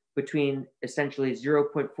value between essentially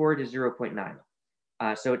 0.4 to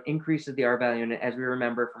 0.9. So it increases the R value, and as we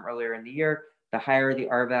remember from earlier in the year, the higher the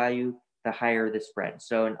R value, the higher the spread.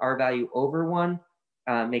 So an R value over 1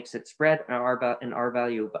 makes it spread, and an R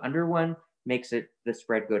value under 1 makes the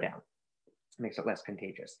spread go down, makes it less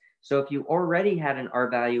contagious. So if you already had an R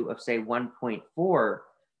value of say 1.4,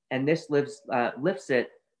 and this lifts it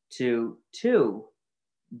to 2,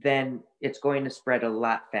 then it's going to spread a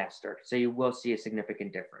lot faster. So you will see a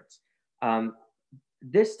significant difference.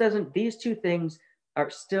 These two things are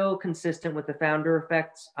still consistent with the founder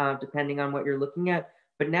effects, depending on what you're looking at,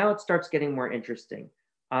 but now it starts getting more interesting.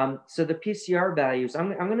 So the PCR values,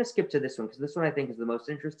 I'm gonna skip to this one because this one I think is the most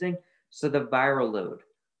interesting. So the viral load.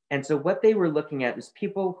 And so what they were looking at is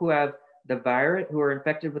people who have the virus, who are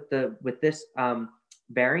infected with this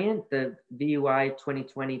variant, the VUI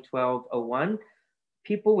 2020-1201,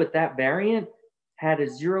 people with that variant had a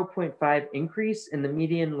 0.5 increase in the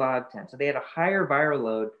median log 10. So they had a higher viral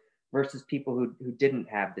load versus people who didn't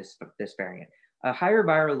have this variant. A higher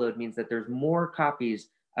viral load means that there's more copies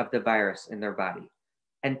of the virus in their body.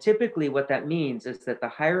 And typically what that means is that the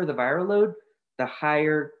higher the viral load,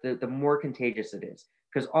 the more contagious it is.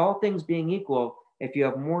 Because all things being equal, if you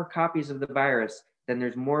have more copies of the virus, then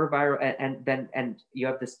there's more viral, and you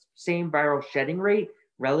have the same viral shedding rate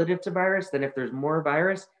relative to virus, then if there's more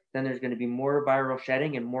virus, then there's going to be more viral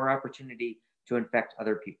shedding and more opportunity to infect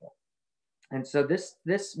other people. And so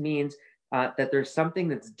this means that there's something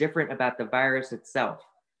that's different about the virus itself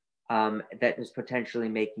that is potentially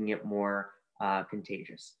making it more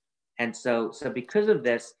contagious. And so because of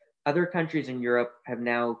this, other countries in Europe have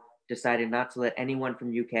now decided not to let anyone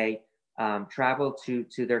from UK travel to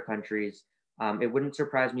their countries. It wouldn't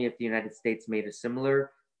surprise me if the United States made a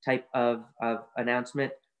similar type of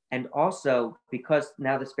announcement. And also, because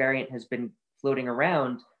now this variant has been floating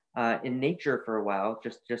around in nature for a while,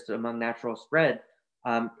 just among natural spread,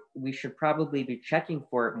 we should probably be checking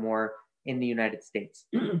for it more in the United States.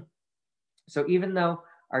 So even though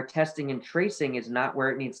our testing and tracing is not where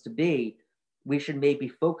it needs to be, we should maybe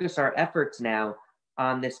focus our efforts now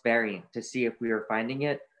on this variant to see if we are finding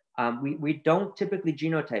it. We don't typically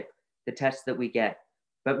genotype the tests that we get,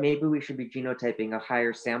 but maybe we should be genotyping a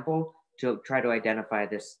higher sample to try to identify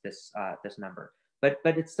this number. But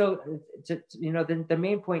it's still, you know, the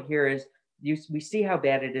main point here is we see how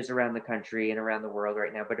bad it is around the country and around the world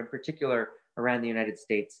right now, but in particular around the United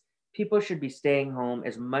States. People should be staying home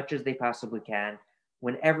as much as they possibly can.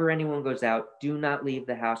 Whenever anyone goes out, do not leave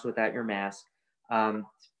the house without your mask.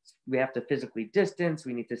 We have to physically distance.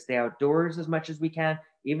 We need to stay outdoors as much as we can,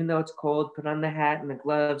 even though it's cold. Put on the hat and the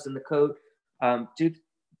gloves and the coat.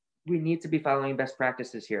 We need to be following best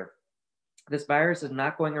practices here. This virus is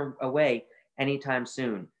not going away anytime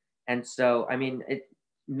soon. And so, I mean,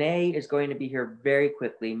 May is going to be here very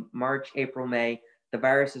quickly. March, April, May. The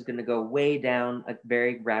virus is going to go way down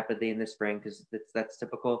very rapidly in the spring because that's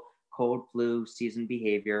typical cold flu season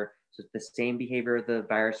behavior. So it's the same behavior of the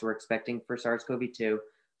virus we're expecting for SARS-CoV-2.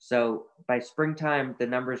 So by springtime, the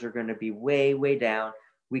numbers are going to be way, way down.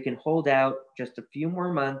 We can hold out just a few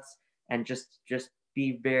more months and just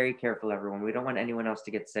be very careful, everyone. We don't want anyone else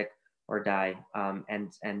to get sick or die.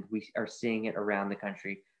 And we are seeing it around the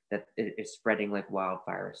country that it is spreading like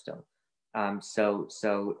wildfire still. So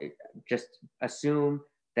just assume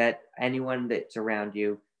that anyone that's around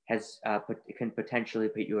you can potentially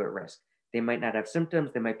put you at risk. They might not have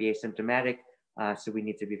symptoms, they might be asymptomatic, so we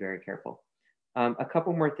need to be very careful. A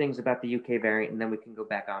couple more things about the UK variant, and then we can go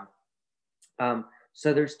back on.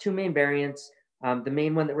 So there's two main variants. The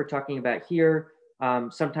main one that we're talking about here,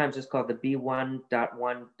 sometimes is called the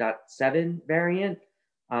B1.1.7 variant.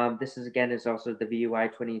 This is also the VUI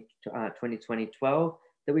 2020-12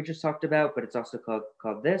 that we just talked about, but it's also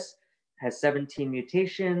called this. Has 17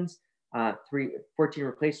 mutations, 14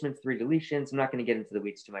 replacements, 3 deletions. I'm not going to get into the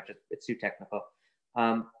weeds too much; it's too technical.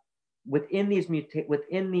 Within the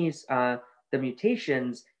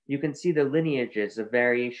mutations, you can see the lineages of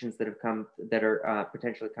variations that are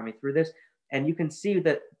potentially coming through this, and you can see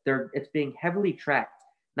that it's being heavily tracked,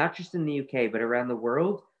 not just in the UK but around the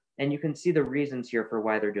world. And you can see the reasons here for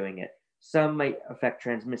why they're doing it. Some might affect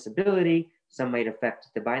transmissibility, some might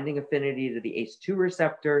affect the binding affinity to the ACE2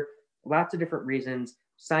 receptor, lots of different reasons.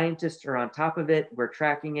 Scientists are on top of it, we're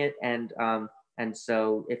tracking it, and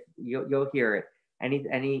so if you'll hear it. Any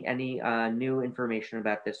new information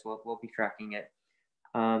about this, we'll be tracking it.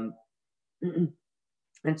 And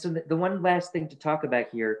so the one last thing to talk about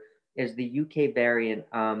here is the UK variant.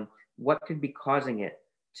 What could be causing it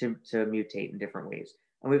to mutate in different ways?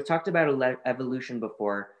 And we've talked about evolution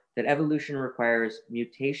before, that evolution requires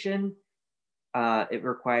mutation, it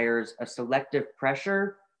requires a selective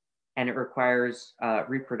pressure, and it requires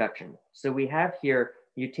reproduction. So we have here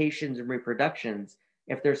mutations and reproductions.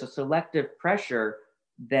 If there's a selective pressure,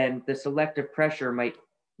 then the selective pressure might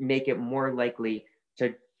make it more likely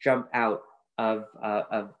to jump out of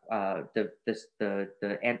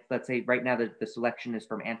let's say right now the selection is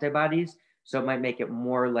from antibodies, so it might make it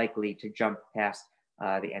more likely to jump past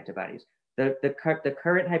the antibodies. The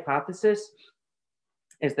current hypothesis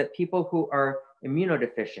is that people who are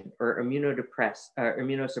immunodeficient or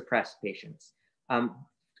immunosuppressed patients,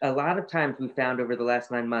 a lot of times we found over the last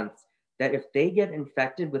 9 months that if they get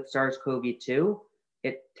infected with SARS-CoV-2,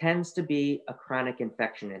 it tends to be a chronic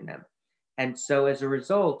infection in them. And so as a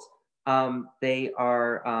result, they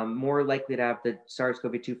are more likely to have the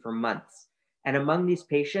SARS-CoV-2 for months. And among these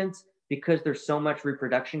patients, because there's so much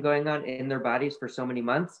reproduction going on in their bodies for so many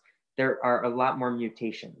months, there are a lot more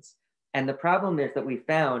mutations. And the problem is that we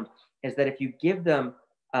found is that if you give them,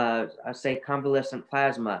 say, convalescent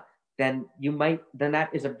plasma, then that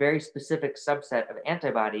is a very specific subset of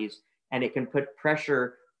antibodies, and it can put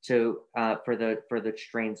pressure for the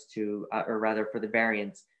strains to, or rather for the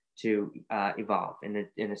variants to evolve in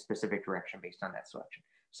a specific direction based on that selection.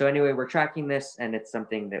 So anyway, we're tracking this, and it's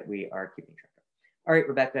something that we are keeping track of. All right,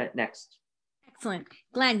 Rebecca, next. Excellent.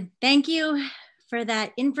 Glenn, thank you for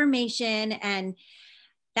that information. And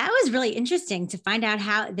that was really interesting to find out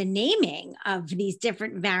how the naming of these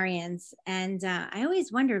different variants. And I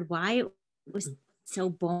always wondered why it was so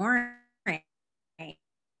boring.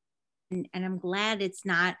 And I'm glad it's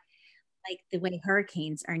not like the way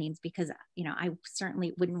hurricanes are named, because, you know, I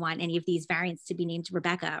certainly wouldn't want any of these variants to be named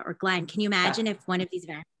Rebecca or Glenn. Can you imagine if one of these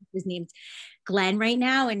variants was named Glenn right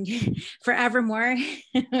now and forevermore?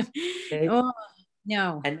 Oh,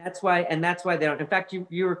 no. And that's why they don't. In fact,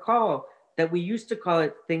 you recall that we used to call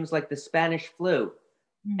it things like the Spanish flu.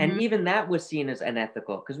 Mm-hmm. And even that was seen as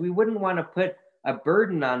unethical, because we wouldn't want to put a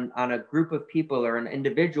burden on a group of people or an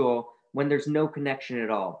individual when there's no connection at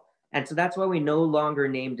all. And so that's why we no longer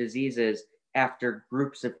name diseases after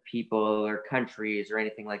groups of people or countries or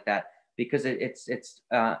anything like that. because it's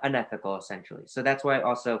unethical essentially. So that's why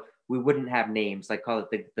also we wouldn't have names, like call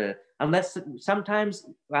it the unless sometimes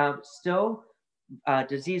still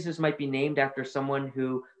diseases might be named after someone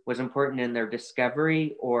who was important in their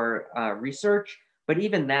discovery or research, but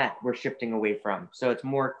even that we're shifting away from. So it's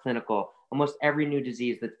more clinical. Almost every new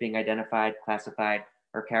disease that's being identified, classified,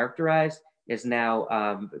 or characterized is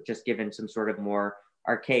now just given some sort of more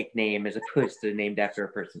archaic name as opposed to named after a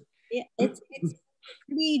person. Yeah, it's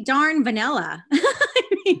pretty darn vanilla.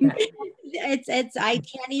 I mean, I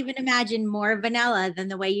can't even imagine more vanilla than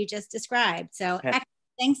the way you just described. So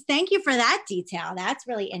thank you for that detail. That's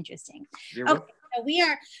really interesting. Okay, so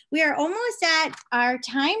we are almost at our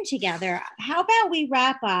time together. How about we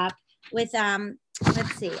wrap up with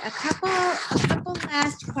let's see, a couple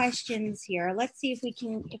last questions here. Let's see if we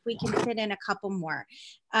can fit in a couple more.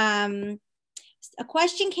 A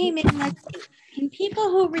question came in, let's see. Can people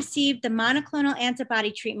who received the monoclonal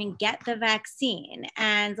antibody treatment get the vaccine?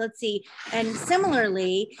 And let's see, and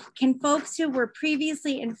similarly, can folks who were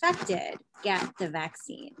previously infected get the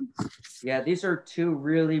vaccine? Yeah, these are two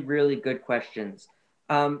really, really good questions.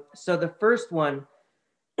 So the first one,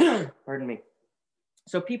 pardon me.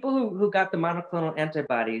 So people who got the monoclonal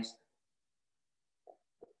antibodies,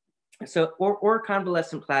 so or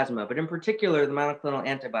convalescent plasma, but in particular the monoclonal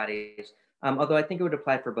antibodies, although I think it would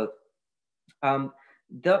apply for both.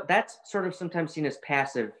 That's sort of sometimes seen as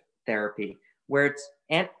passive therapy, where it's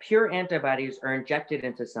pure antibodies are injected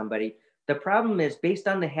into somebody. The problem is, based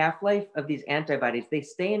on the half-life of these antibodies, they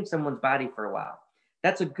stay in someone's body for a while.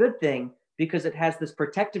 That's a good thing because it has this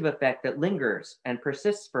protective effect that lingers and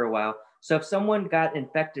persists for a while. So if someone got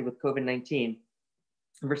infected with COVID-19,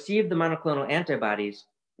 received the monoclonal antibodies,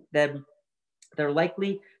 then they're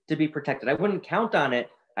likely to be protected. I wouldn't count on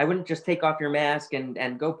it. I wouldn't just take off your mask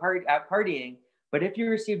and go out partying. But if you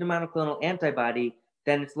received a monoclonal antibody,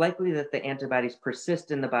 then it's likely that the antibodies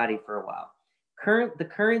persist in the body for a while. The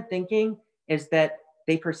current thinking is that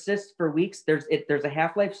they persist for weeks. There's a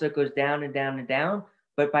half-life, so it goes down and down and down.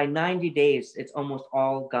 But by 90 days, it's almost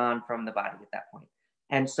all gone from the body at that point.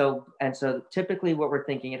 And so typically what we're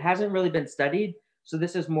thinking, it hasn't really been studied. So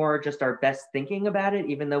this is more just our best thinking about it,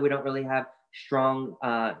 even though we don't really have strong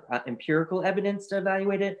empirical evidence to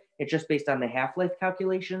evaluate it. It's just based on the half-life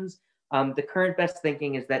calculations. The current best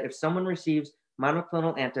thinking is that if someone receives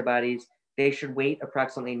monoclonal antibodies, they should wait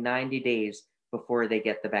approximately 90 days before they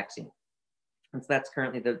get the vaccine. And so that's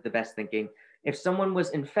currently the best thinking. If someone was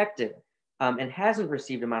infected and hasn't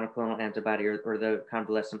received a monoclonal antibody or the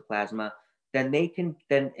convalescent plasma, then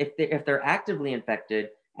if they're actively infected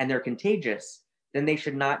and they're contagious, then they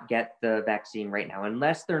should not get the vaccine right now,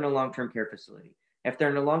 unless they're in a long-term care facility. If they're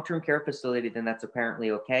in a long-term care facility, then that's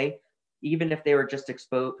apparently okay. Even if they were just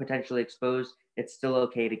potentially exposed, it's still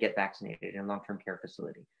okay to get vaccinated in a long-term care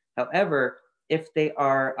facility. However, if they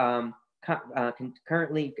are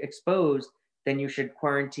currently exposed, then you should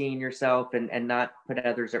quarantine yourself and not put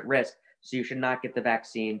others at risk. So you should not get the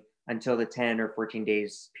vaccine until the 10 or 14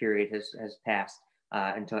 days period has passed,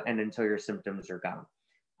 until your symptoms are gone.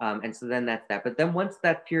 And so then that's that. But then once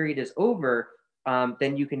that period is over,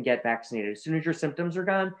 then you can get vaccinated. As soon as your symptoms are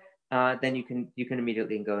gone, then you can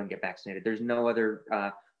immediately go and get vaccinated. There's no other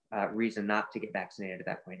reason not to get vaccinated at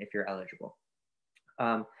that point if you're eligible.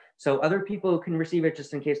 So other people who can receive it,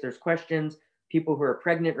 just in case there's questions, people who are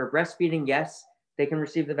pregnant or breastfeeding, yes, they can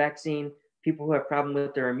receive the vaccine. People who have problems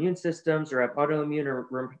with their immune systems or have autoimmune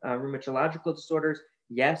or rheumatological disorders,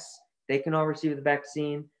 yes, they can all receive the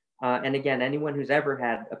vaccine. And again, anyone who's ever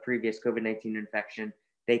had a previous COVID-19 infection,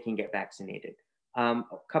 they can get vaccinated. A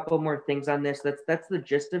couple more things on this. That's the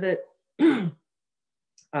gist of it.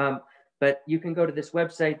 But you can go to this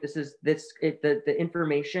website. The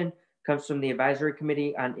information comes from the Advisory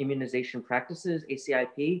Committee on Immunization Practices,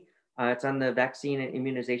 ACIP. It's on the Vaccine and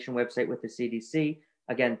Immunization website with the CDC.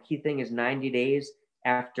 Again, key thing is 90 days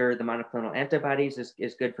after the monoclonal antibodies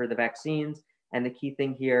is good for the vaccines. And the key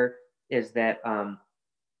thing here is that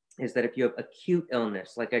if you have acute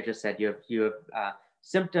illness, like I just said, you have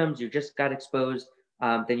symptoms, you just got exposed,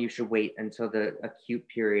 then you should wait until the acute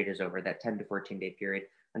period is over, that 10 to 14 day period,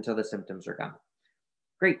 until the symptoms are gone.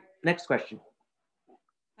 Great, next question.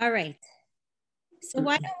 All right. So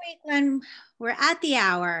why don't we, Glenn, we're at the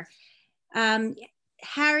hour.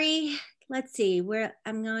 Harry, let's see, let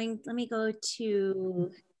me go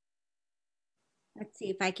to, let's see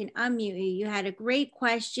if I can unmute you. You had a great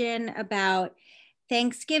question about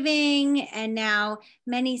Thanksgiving, and now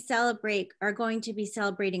many are going to be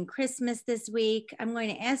celebrating Christmas this week. I'm going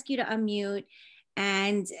to ask you to unmute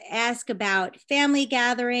and ask about family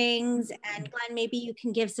gatherings. And Glenn, maybe you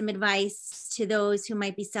can give some advice to those who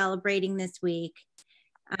might be celebrating this week.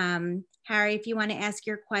 Harry, if you want to ask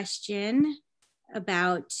your question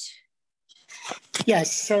about.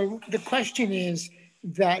 Yes, so the question is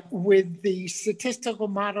that with the statistical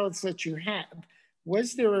models that you have,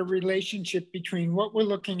 was there a relationship between what we're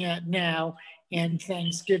looking at now and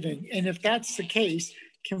Thanksgiving? And if that's the case,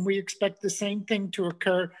 can we expect the same thing to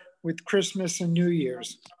occur with Christmas and New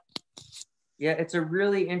Year's? Yeah, it's a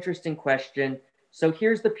really interesting question. So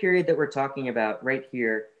here's the period that we're talking about right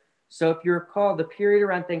here. So if you recall, the period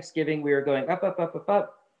around Thanksgiving, we were going up, up, up, up,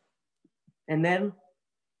 up. And then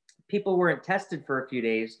people weren't tested for a few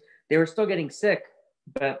days. They were still getting sick,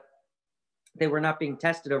 but they were not being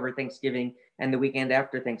tested over Thanksgiving and the weekend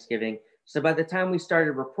after Thanksgiving. So by the time we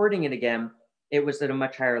started reporting it again, it was at a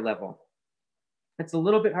much higher level. It's a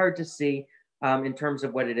little bit hard to see in terms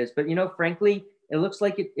of what it is, but frankly, it looks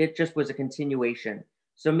like it just was a continuation.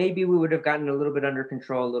 So maybe we would have gotten a little bit under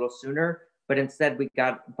control a little sooner, but instead we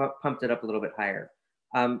got pumped it up a little bit higher.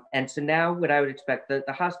 And so now what I would expect, the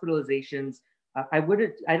hospitalizations,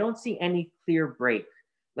 I don't see any clear break.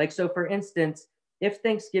 Like, so for instance, if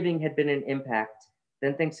Thanksgiving had been an impact,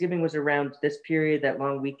 then Thanksgiving was around this period, that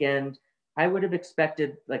long weekend, I would have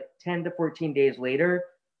expected like 10 to 14 days later,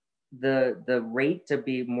 the rate to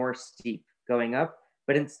be more steep going up,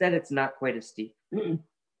 but instead it's not quite as steep.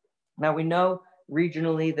 Now we know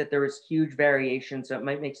regionally that there is huge variation, so it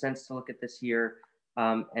might make sense to look at this here,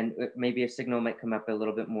 and maybe a signal might come up a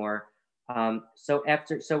little bit more. So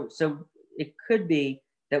it could be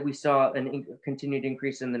that we saw a continued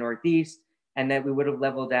increase in the Northeast, and that we would have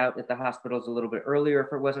leveled out at the hospitals a little bit earlier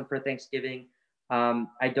if it wasn't for Thanksgiving.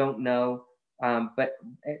 I don't know, but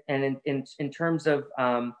in terms of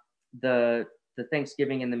the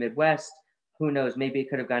Thanksgiving in the Midwest, who knows? Maybe it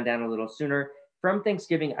could have gone down a little sooner. From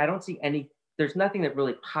Thanksgiving, I don't see there's nothing that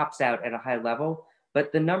really pops out at a high level,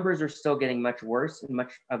 but the numbers are still getting much worse in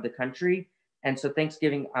much of the country. And so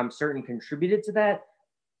Thanksgiving, I'm certain, contributed to that,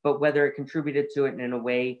 but whether it contributed to it in a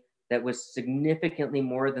way that was significantly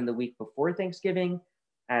more than the week before Thanksgiving,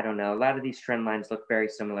 I don't know. A lot of these trend lines look very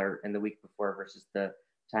similar in the week before versus the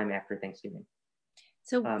time after Thanksgiving.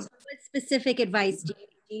 So what specific advice do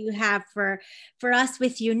you have for us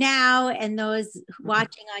with you now and those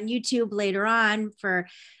watching on YouTube later on for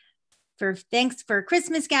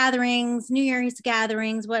Christmas gatherings, New Year's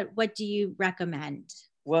gatherings? What do you recommend?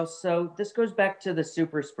 Well, so this goes back to the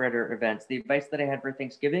super spreader events. The advice that I had for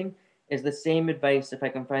Thanksgiving is the same advice, if I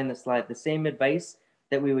can find the slide, the same advice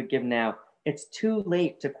that we would give now. It's too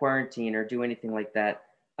late to quarantine or do anything like that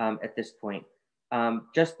at this point.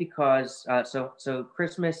 Just because, so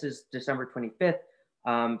Christmas is December 25th,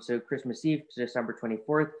 so Christmas Eve to December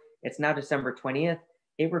 24th. It's now December 20th.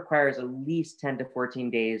 It requires at least 10 to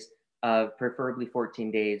 14 days of, preferably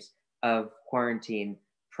 14 days of quarantine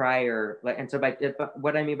prior. And so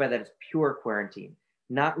what I mean by that is pure quarantine,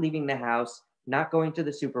 not leaving the house, not going to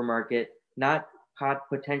the supermarket, not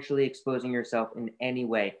potentially exposing yourself in any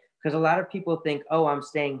way. Because a lot of people think, oh, I'm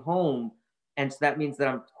staying home, and so that means that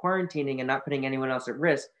I'm quarantining and not putting anyone else at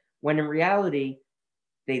risk, when in reality,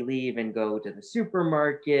 they leave and go to the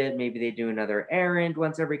supermarket, maybe they do another errand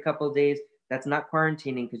once every couple of days. That's not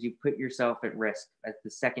quarantining because you put yourself at risk at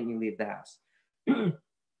the second you leave the house.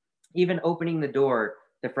 Even opening the door,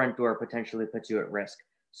 the front door, potentially puts you at risk.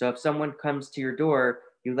 So if someone comes to your door,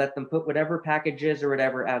 you let them put whatever packages or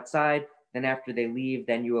whatever outside, then after they leave,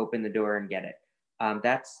 then you open the door and get it.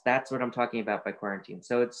 That's what I'm talking about by quarantine.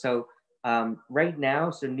 So it's right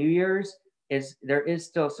now, so New Year's there is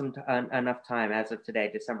still some enough time as of today,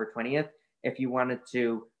 December 20th, if you wanted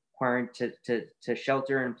to quarantine to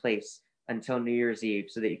shelter in place until New Year's Eve,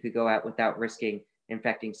 so that you could go out without risking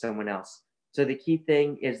infecting someone else. So the key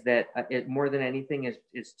thing is that more than anything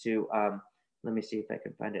is to let me see if I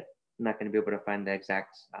can find it. I'm not going to be able to find the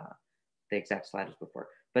exact slide as before,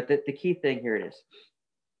 but the key thing, here it is.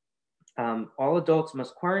 All adults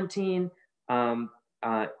must quarantine.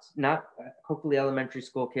 Hopefully elementary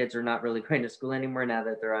school kids are not really going to school anymore now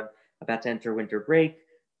that they're about to enter winter break.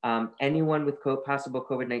 Anyone with possible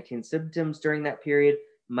COVID-19 symptoms during that period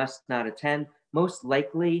must not attend. Most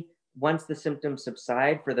likely, once the symptoms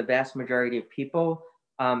subside, for the vast majority of people,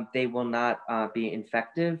 they will not be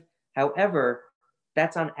infective. However,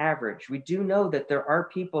 that's on average. We do know that there are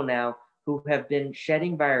people now who have been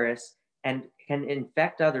shedding virus and can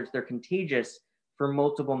infect others. They're contagious for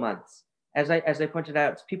multiple months. As I pointed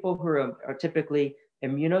out, it's people who are typically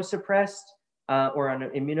immunosuppressed or on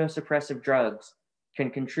immunosuppressive drugs can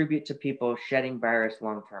contribute to people shedding virus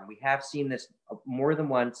long term. We have seen this more than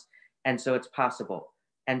once, and so it's possible.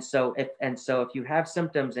 And so if you have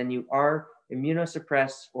symptoms and you are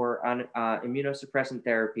immunosuppressed or on immunosuppressant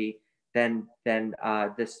therapy, then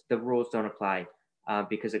the rules don't apply.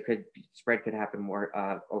 because spread could happen more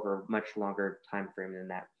over a much longer time frame than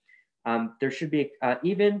that. There should be,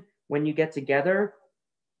 even when you get together,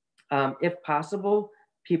 if possible,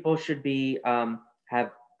 people should be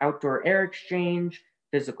have outdoor air exchange,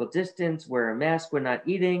 physical distance, wear a mask when not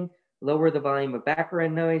eating, lower the volume of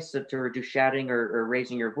background noise to reduce shouting or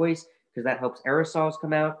raising your voice, because that helps aerosols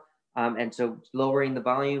come out. And so lowering the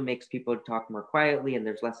volume makes people talk more quietly and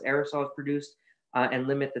there's less aerosols produced, and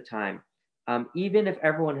limit the time. Even if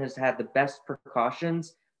everyone has had the best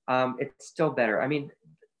precautions, it's still better. I mean,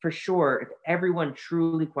 for sure, if everyone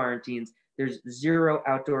truly quarantines, there's zero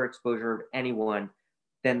outdoor exposure of anyone,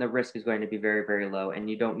 then the risk is going to be very, very low, and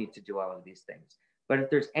you don't need to do all of these things. But if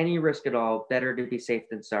there's any risk at all, better to be safe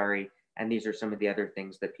than sorry. And these are some of the other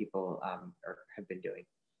things that people have been doing.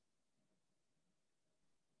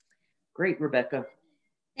 Great, Rebecca.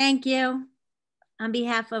 Thank you. On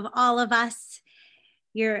behalf of all of us,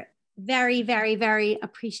 your very, very, very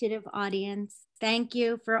appreciative audience. Thank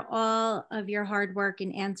you for all of your hard work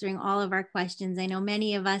in answering all of our questions. I know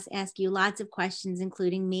many of us ask you lots of questions,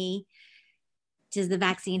 including me. Does the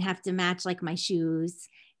vaccine have to match like my shoes?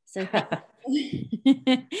 So thank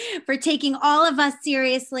you for taking all of us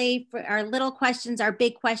seriously, for our little questions, our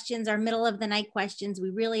big questions, our middle of the night questions. We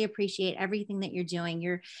really appreciate everything that you're doing.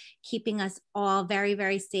 You're keeping us all very,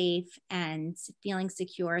 very safe and feeling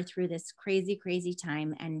secure through this crazy, crazy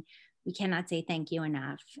time. And we cannot say thank you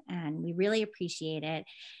enough. And we really appreciate it.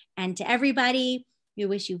 And to everybody, we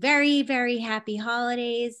wish you very, very happy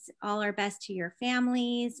holidays, all our best to your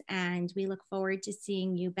families, and we look forward to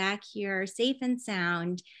seeing you back here safe and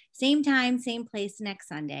sound, same time, same place next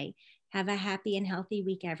Sunday. Have a happy and healthy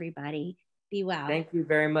week, everybody. Be well. Thank you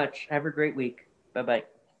very much. Have a great week. Bye-bye.